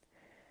been.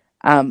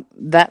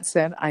 That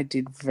said, I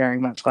did very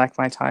much like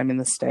my time in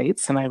the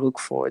States, and I look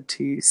forward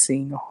to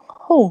seeing a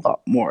whole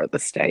lot more of the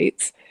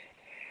States.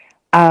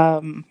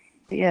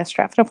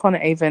 Stratford upon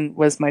Avon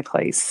was my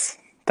place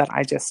that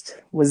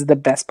was the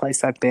best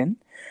place I've been.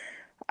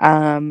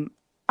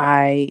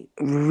 I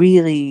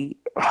really,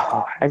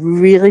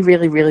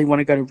 really want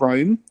to go to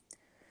Rome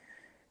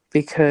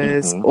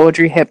because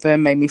Audrey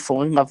Hepburn made me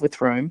fall in love with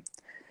Rome.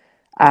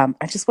 I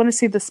just want to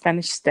see the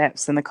Spanish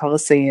Steps and the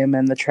Colosseum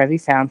and the Trevi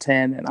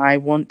Fountain, and I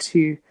want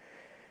to.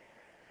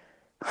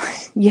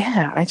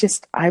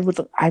 I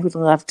would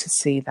love to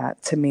see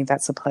that. To me,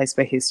 that's a place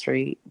where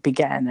history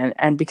began,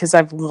 and because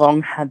I've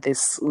long had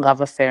this love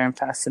affair and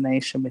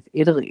fascination with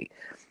Italy,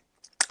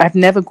 I've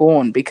never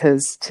gone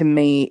because to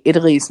me,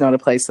 Italy is not a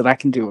place that I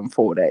can do in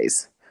 4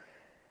 days.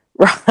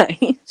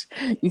 Right?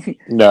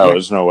 No,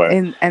 there's no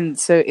way. And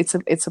so it's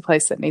a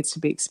place that needs to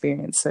be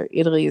experienced. So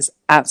Italy is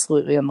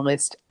absolutely on the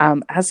list.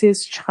 As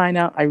is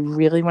China. I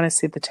really want to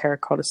see the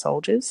terracotta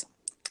soldiers.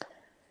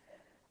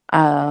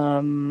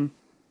 Where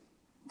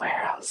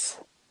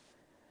else?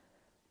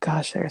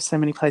 Gosh, there are so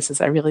many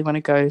places. I really want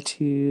to go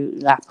to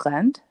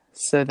Lapland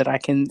so that I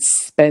can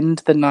spend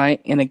the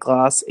night in a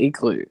glass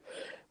igloo.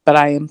 But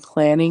I am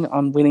planning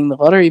on winning the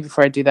lottery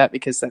before I do that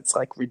because that's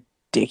like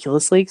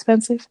ridiculously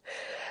expensive.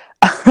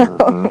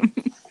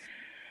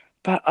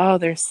 But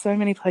there's so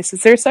many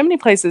places. There are so many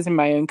places in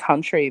my own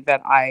country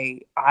that I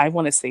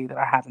want to see that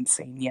I haven't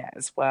seen yet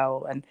as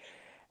well.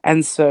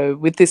 And so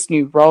with this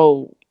new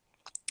role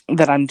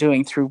that I'm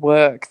doing through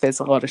work, there's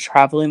a lot of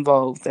travel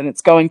involved, and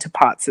it's going to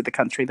parts of the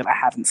country that I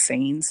haven't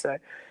seen. So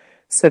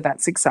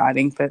that's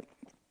exciting. But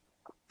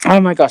oh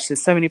my gosh,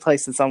 there's so many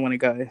places I want to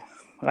go.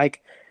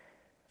 Like,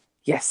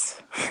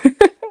 yes.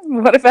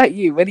 What about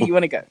you? Where do you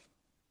want to go?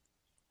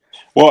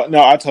 Well,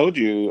 no, I told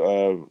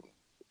you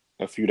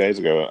a few days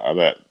ago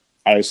that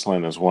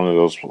Iceland is one of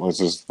those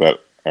places that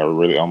are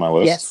really on my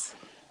list.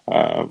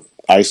 Yes.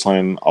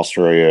 Iceland,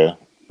 Australia,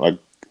 like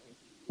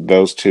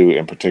those two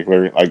in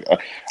particular. Like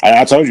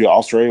I told you,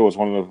 Australia was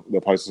one of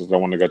the places I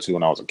wanted to go to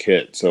when I was a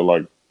kid. So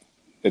like,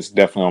 it's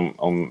definitely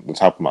on the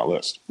top of my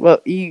list.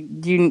 Well,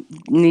 you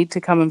need to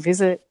come and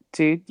visit,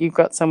 dude. You've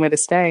got somewhere to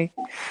stay.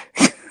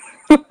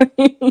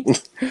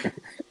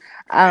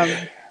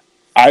 I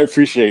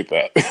appreciate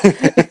that.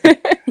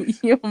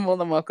 You're more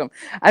than welcome.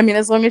 I mean,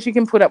 as long as you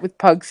can put up with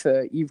pug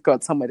fur, you've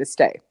got somewhere to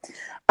stay.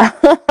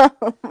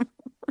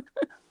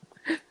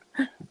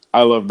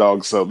 I love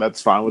dogs, so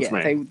that's fine with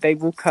Yeah, me. they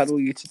will cuddle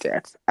you to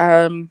death.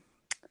 Oh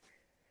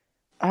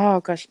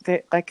gosh,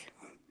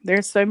 there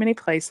are so many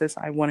places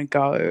I want to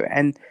go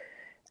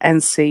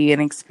and see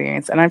and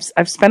experience, and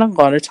I've spent a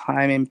lot of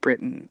time in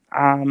Britain.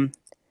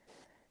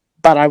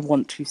 But I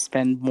want to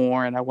spend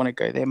more, and I want to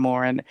go there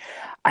more. And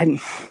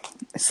it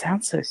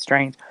sounds so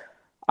strange.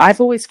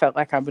 I've always felt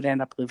like I would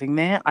end up living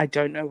there. I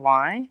don't know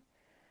why.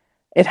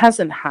 It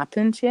hasn't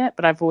happened yet,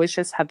 but I've always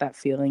just had that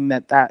feeling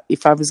that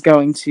if I was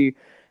going to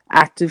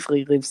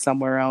actively live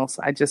somewhere else,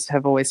 I just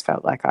have always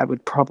felt like I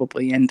would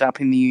probably end up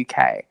in the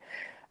UK.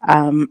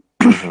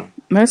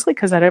 Mostly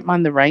because I don't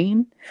mind the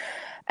rain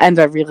and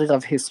I really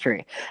love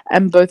history.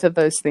 And both of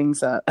those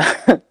things are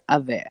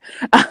there.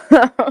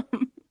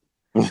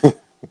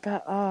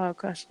 But oh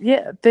gosh,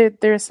 yeah,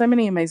 there are so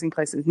many amazing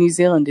places. New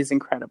Zealand is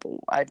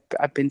incredible.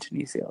 I've been to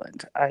New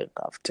Zealand. I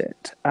loved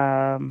it.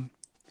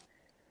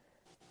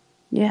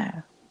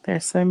 Yeah, there are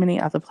so many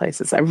other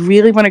places. I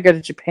really want to go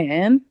to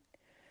Japan.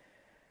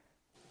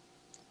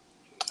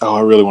 Oh,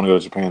 I really want to go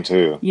to Japan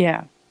too.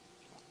 Yeah,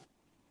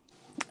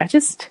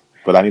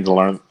 But I need to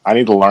learn. I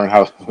need to learn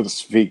how to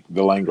speak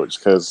the language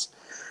because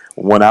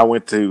when I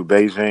went to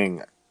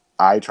Beijing,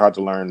 I tried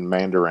to learn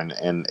Mandarin,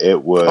 and it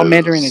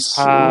Mandarin is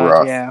was hard.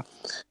 rough. Yeah.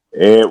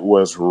 It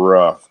was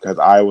rough because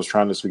I was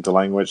trying to speak the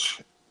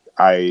language.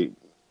 I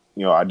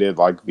did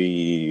like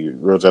the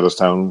Rosetta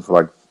Stone for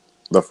like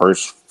the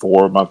first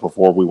 4 months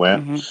before we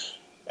went,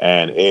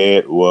 and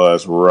it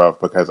was rough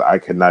because I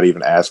could not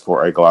even ask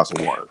for a glass of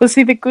water. Well,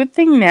 see, the good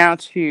thing now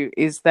too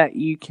is that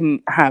you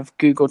can have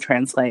Google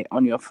Translate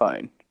on your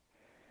phone.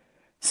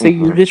 So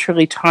you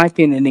literally type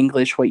in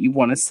English what you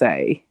want to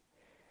say.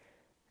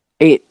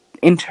 It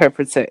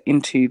interprets it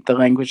into the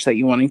language that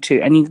you're wanting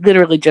to, and you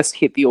literally just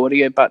hit the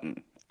audio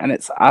button, and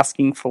it's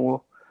asking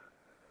for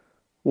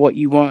what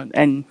you want,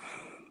 and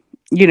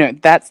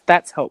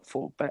that's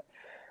helpful. But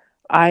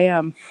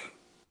I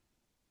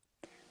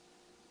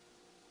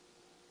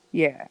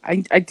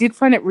did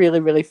find it really,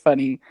 really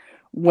funny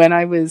when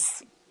I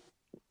was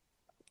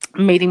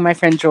meeting my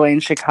friend Joy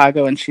in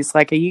Chicago, and she's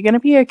like, "Are you going to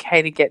be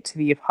okay to get to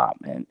the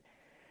apartment?"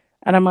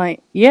 And I'm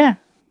like, "Yeah,"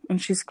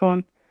 and she's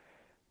gone,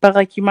 "But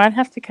like, you might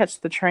have to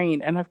catch the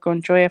train." And I've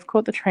gone, "Joy, I've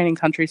caught the train in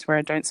countries where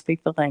I don't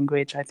speak the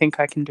language. I think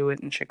I can do it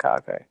in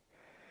Chicago."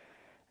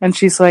 And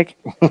she's like,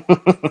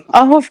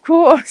 "Oh, of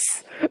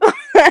course."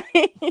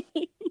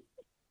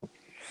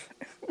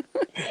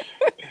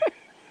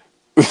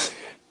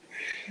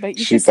 But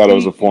She thought it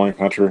was a foreign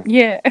country.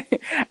 Yeah.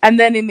 And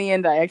then in the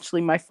end,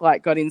 my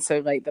flight got in so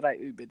late that I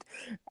Ubered.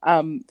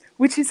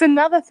 Which is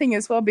another thing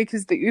as well,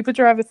 because the Uber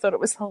driver thought it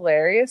was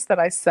hilarious that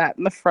I sat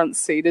in the front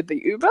seat of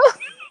the Uber.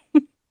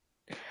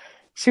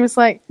 She was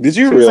like, "Did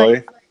you really?"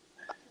 Like,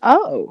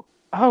 oh.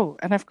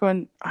 And I've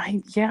gone,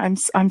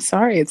 I'm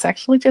sorry. It's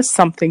actually just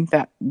something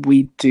that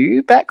we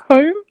do back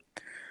home.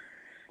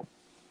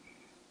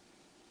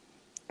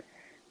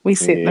 We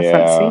sit in the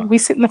front seat. We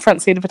sit in the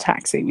front seat of a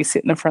taxi. We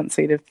sit in the front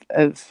seat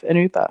of an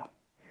Uber.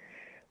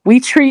 We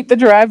treat the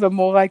driver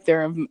more like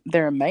they're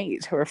a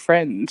mate or a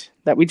friend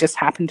that we just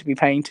happen to be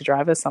paying to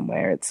drive us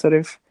somewhere. It's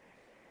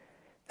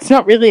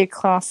not really a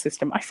class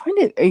system. I find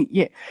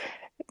it,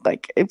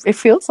 like it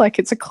feels like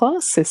it's a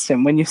class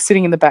system when you're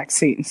sitting in the back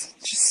seat.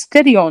 Just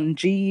steady on,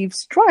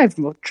 Jeeves. Drive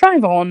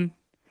on.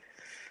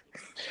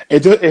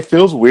 It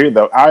feels weird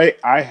though.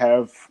 I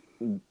have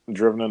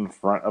driven in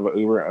front of an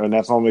Uber, and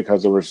that's only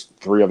because there was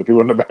 3 other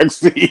people in the back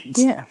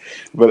seats. Yeah,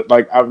 but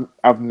like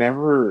I've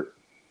never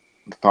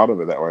thought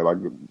of it that way. Like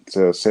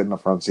to sit in the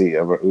front seat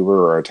of an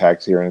Uber or a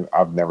taxi, and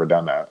I've never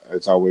done that.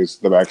 It's always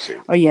the back seat.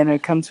 Oh yeah, no.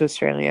 Come to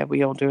Australia,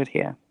 we all do it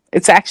here.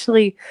 It's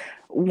actually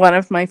one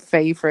of my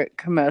favorite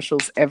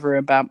commercials ever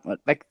about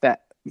like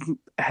that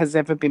has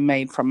ever been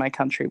made from my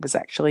country. Was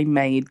actually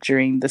made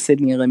during the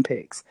Sydney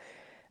Olympics.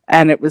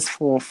 And it was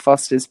for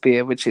Foster's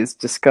beer, which is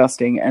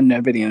disgusting, and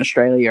nobody in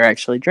Australia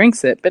actually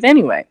drinks it. But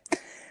anyway,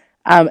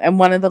 and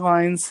one of the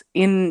lines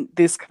in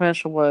this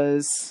commercial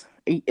was,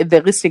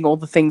 they're listing all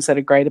the things that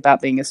are great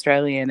about being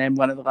Australian, and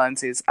one of the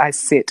lines is, "I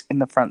sit in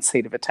the front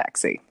seat of a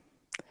taxi."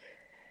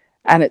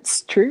 And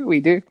it's true, we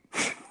do.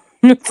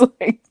 It's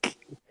like...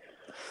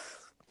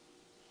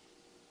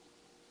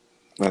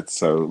 That's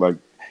so, like,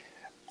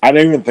 I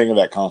didn't even think of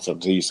that concept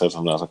until you said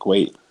something. I was like,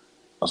 wait. I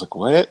was like,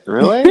 what?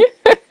 Really?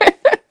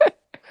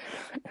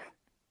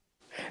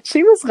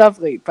 She was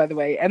lovely, by the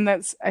way, and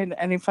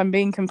if I'm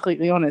being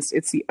completely honest,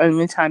 it's the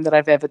only time that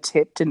I've ever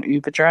tipped an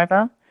Uber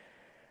driver.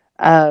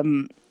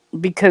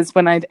 because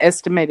when I'd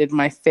estimated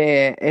my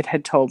fare, it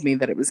had told me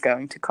that it was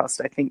going to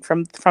cost, I think,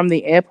 from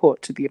the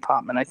airport to the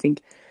apartment, I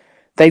think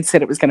they'd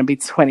said it was going to be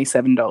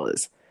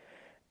 $27.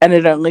 And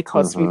it only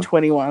cost me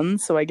 21,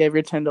 so I gave her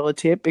a $10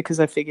 tip because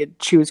I figured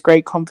she was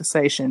great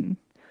conversation.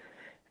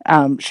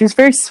 She was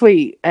very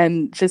sweet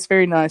and just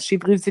very nice. She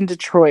lives in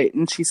Detroit,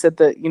 and she said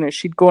that,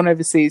 she'd gone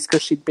overseas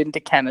because she'd been to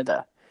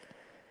Canada.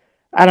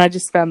 And I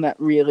just found that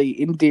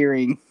really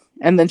endearing.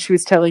 And then she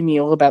was telling me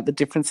all about the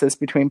differences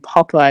between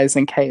Popeyes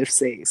and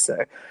KFC. So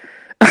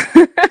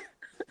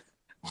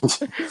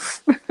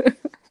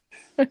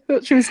I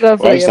thought she was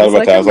lovely. Well, I was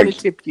like, I'm going to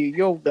tip you.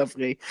 You're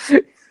lovely.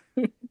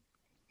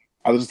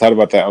 I just thought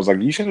about that. I was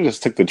like, you should have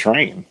just took the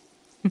train.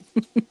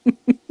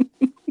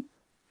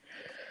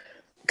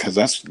 Because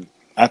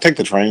I take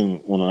the train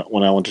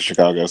when I went to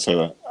Chicago,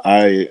 so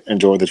I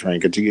enjoy the train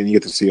because you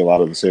get to see a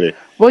lot of the city.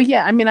 Well,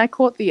 yeah, I mean, I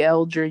caught the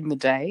L during the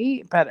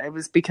day, but it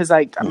was because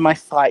my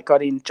flight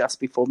got in just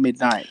before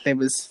midnight. There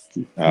was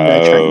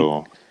no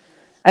train.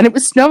 And it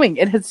was snowing.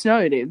 It had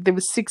snowed. There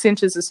was 6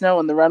 inches of snow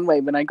on the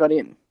runway when I got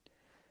in.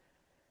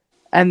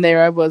 And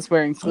there I was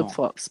wearing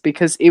flip-flops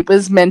because it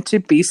was meant to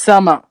be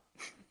summer.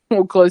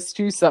 Or close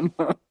to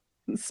summer.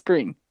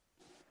 Spring.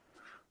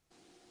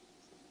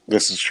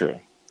 This is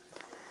true.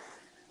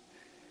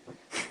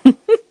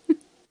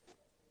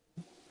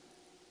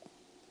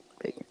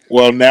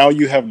 Well, now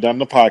you have done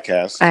the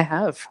podcast. I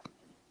have.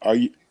 Are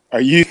you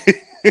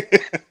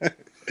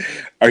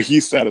are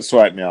you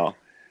satisfied now?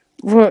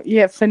 Well,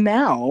 yeah, for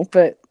now,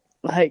 but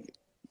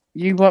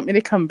you want me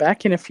to come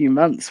back in a few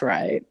months,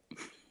 right?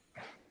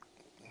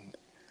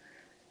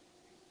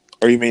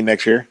 Or you mean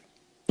next year?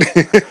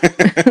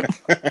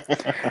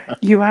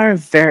 You are a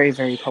very,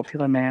 very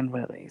popular man,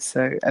 Willie.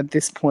 So at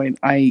this point,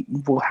 I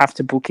will have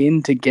to book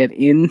in to get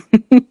in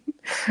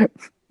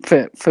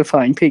for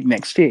Flying Pig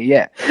next year.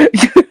 Yeah.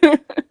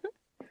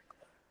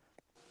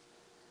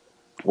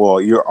 Well,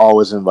 you're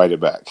always invited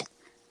back.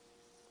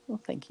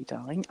 Well, thank you,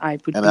 darling. I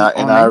would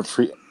I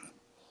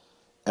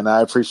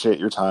appreciate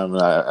your time.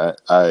 And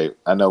I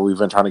know we've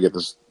been trying to get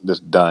this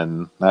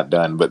not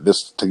done, but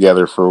this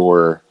together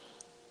for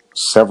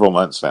several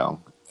months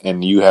now.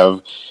 And you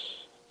have,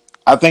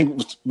 I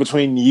think,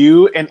 between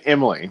you and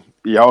Emily,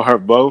 y'all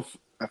have both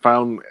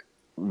found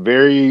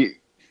very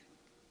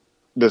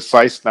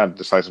not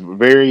decisive, but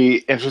very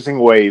interesting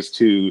ways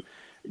to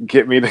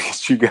get me to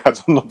get you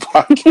guys on the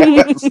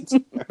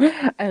podcast.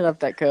 I love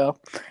that girl.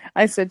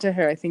 I said to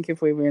her, I think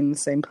if we were in the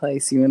same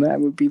place, you and I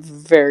would be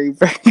very,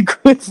 very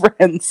good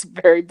friends,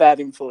 very bad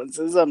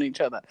influences on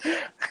each other.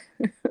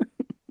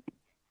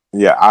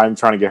 Yeah, I'm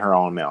trying to get her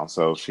on now,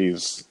 so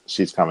she's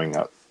coming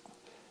up.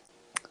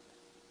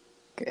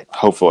 Good.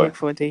 Hopefully. Look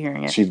forward to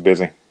hearing it. She's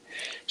busy.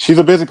 She's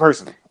a busy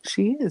person.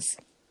 She is.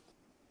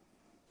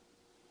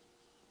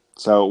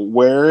 So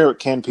where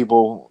can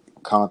people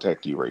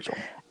contact you, Rachel?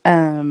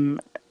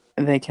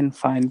 They can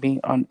find me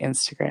on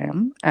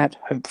Instagram at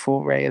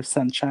Hopeful Ray of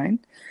Sunshine.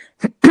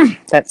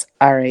 That's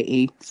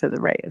RAE for the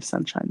Ray of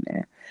Sunshine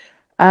there.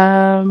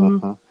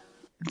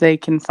 They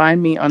can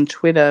find me on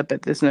Twitter,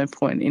 but there's no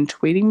point in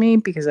tweeting me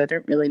because I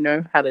don't really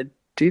know how to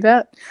do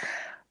that.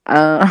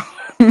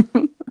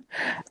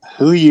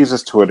 Who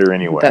uses Twitter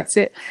anyway? That's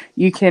it.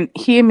 You can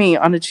hear me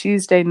on a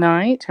Tuesday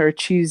night or a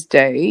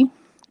Tuesday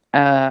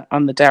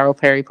on the Daryl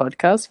Perry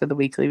podcast for the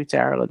Weekly with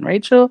Daryl and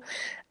Rachel.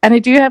 And I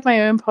do have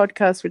my own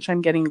podcast, which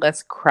I'm getting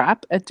less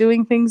crap at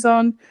doing things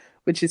on,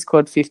 which is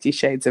called 50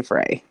 Shades of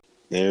Ray.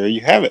 There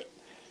you have it.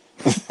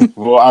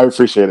 Well, I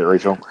appreciate it,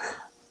 Rachel.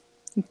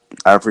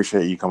 I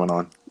appreciate you coming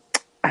on.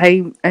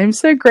 I'm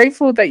so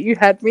grateful that you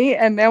had me,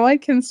 and now I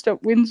can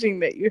stop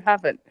whinging that you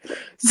haven't.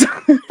 So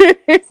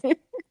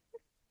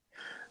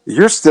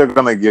you're still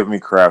going to give me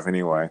crap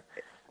anyway.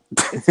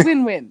 It's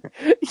win-win.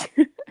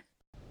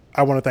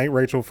 I want to thank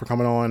Rachel for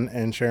coming on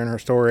and sharing her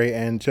story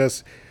and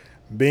just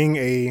being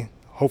a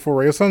hopeful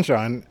ray of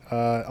sunshine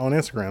on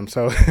Instagram.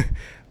 So,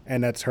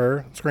 and that's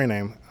her screen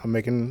name. I'm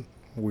making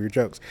weird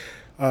jokes.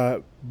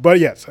 But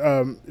yes,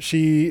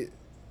 she,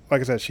 like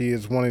I said, she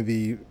is one of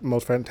the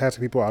most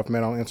fantastic people I've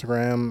met on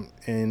Instagram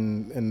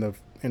in the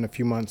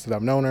few months that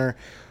I've known her.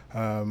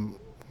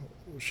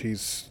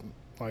 She's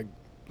like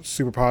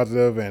super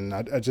positive, and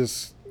I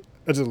just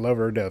love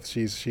her to death.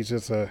 She's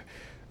just a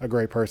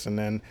great person,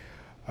 and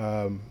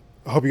I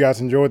hope you guys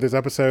enjoyed this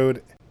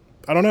episode.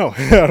 I don't know.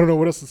 I don't know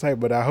what else to say,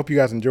 but I hope you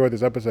guys enjoyed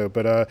this episode.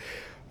 But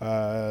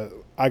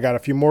I got a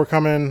few more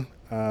coming.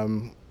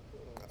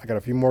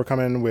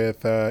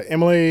 With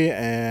Emily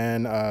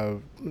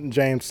and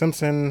James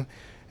Simpson,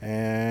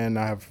 and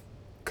I have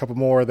a couple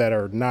more that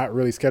are not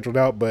really scheduled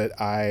out, but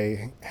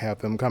I have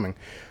them coming.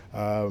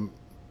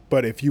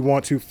 But if you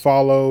want to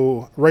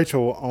follow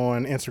Rachel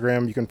on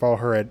Instagram, you can follow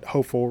her at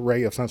Hopeful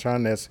Ray of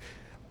Sunshine. That's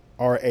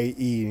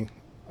RAE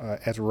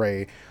as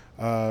Ray.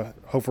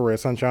 Hopeful Ray of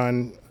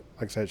Sunshine.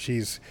 Like I said,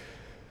 she's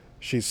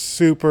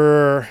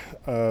super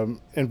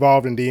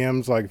involved in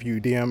DMs. Like if you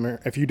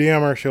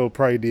DM her, she'll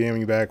probably DM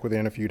you back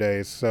within a few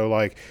days. So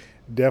like,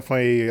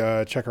 definitely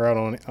check her out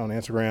on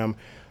Instagram.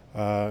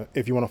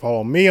 If you want to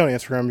follow me on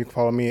Instagram, you can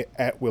follow me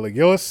at Willie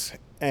Gillis.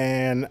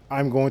 and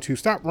I'm going to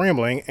stop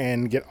rambling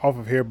and get off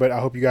of here. But I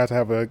hope you guys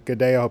have a good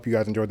day. I hope you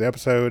guys enjoyed the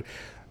episode.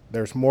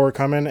 There's more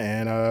coming,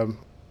 and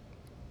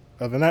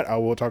other than that, I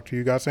will talk to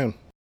you guys soon.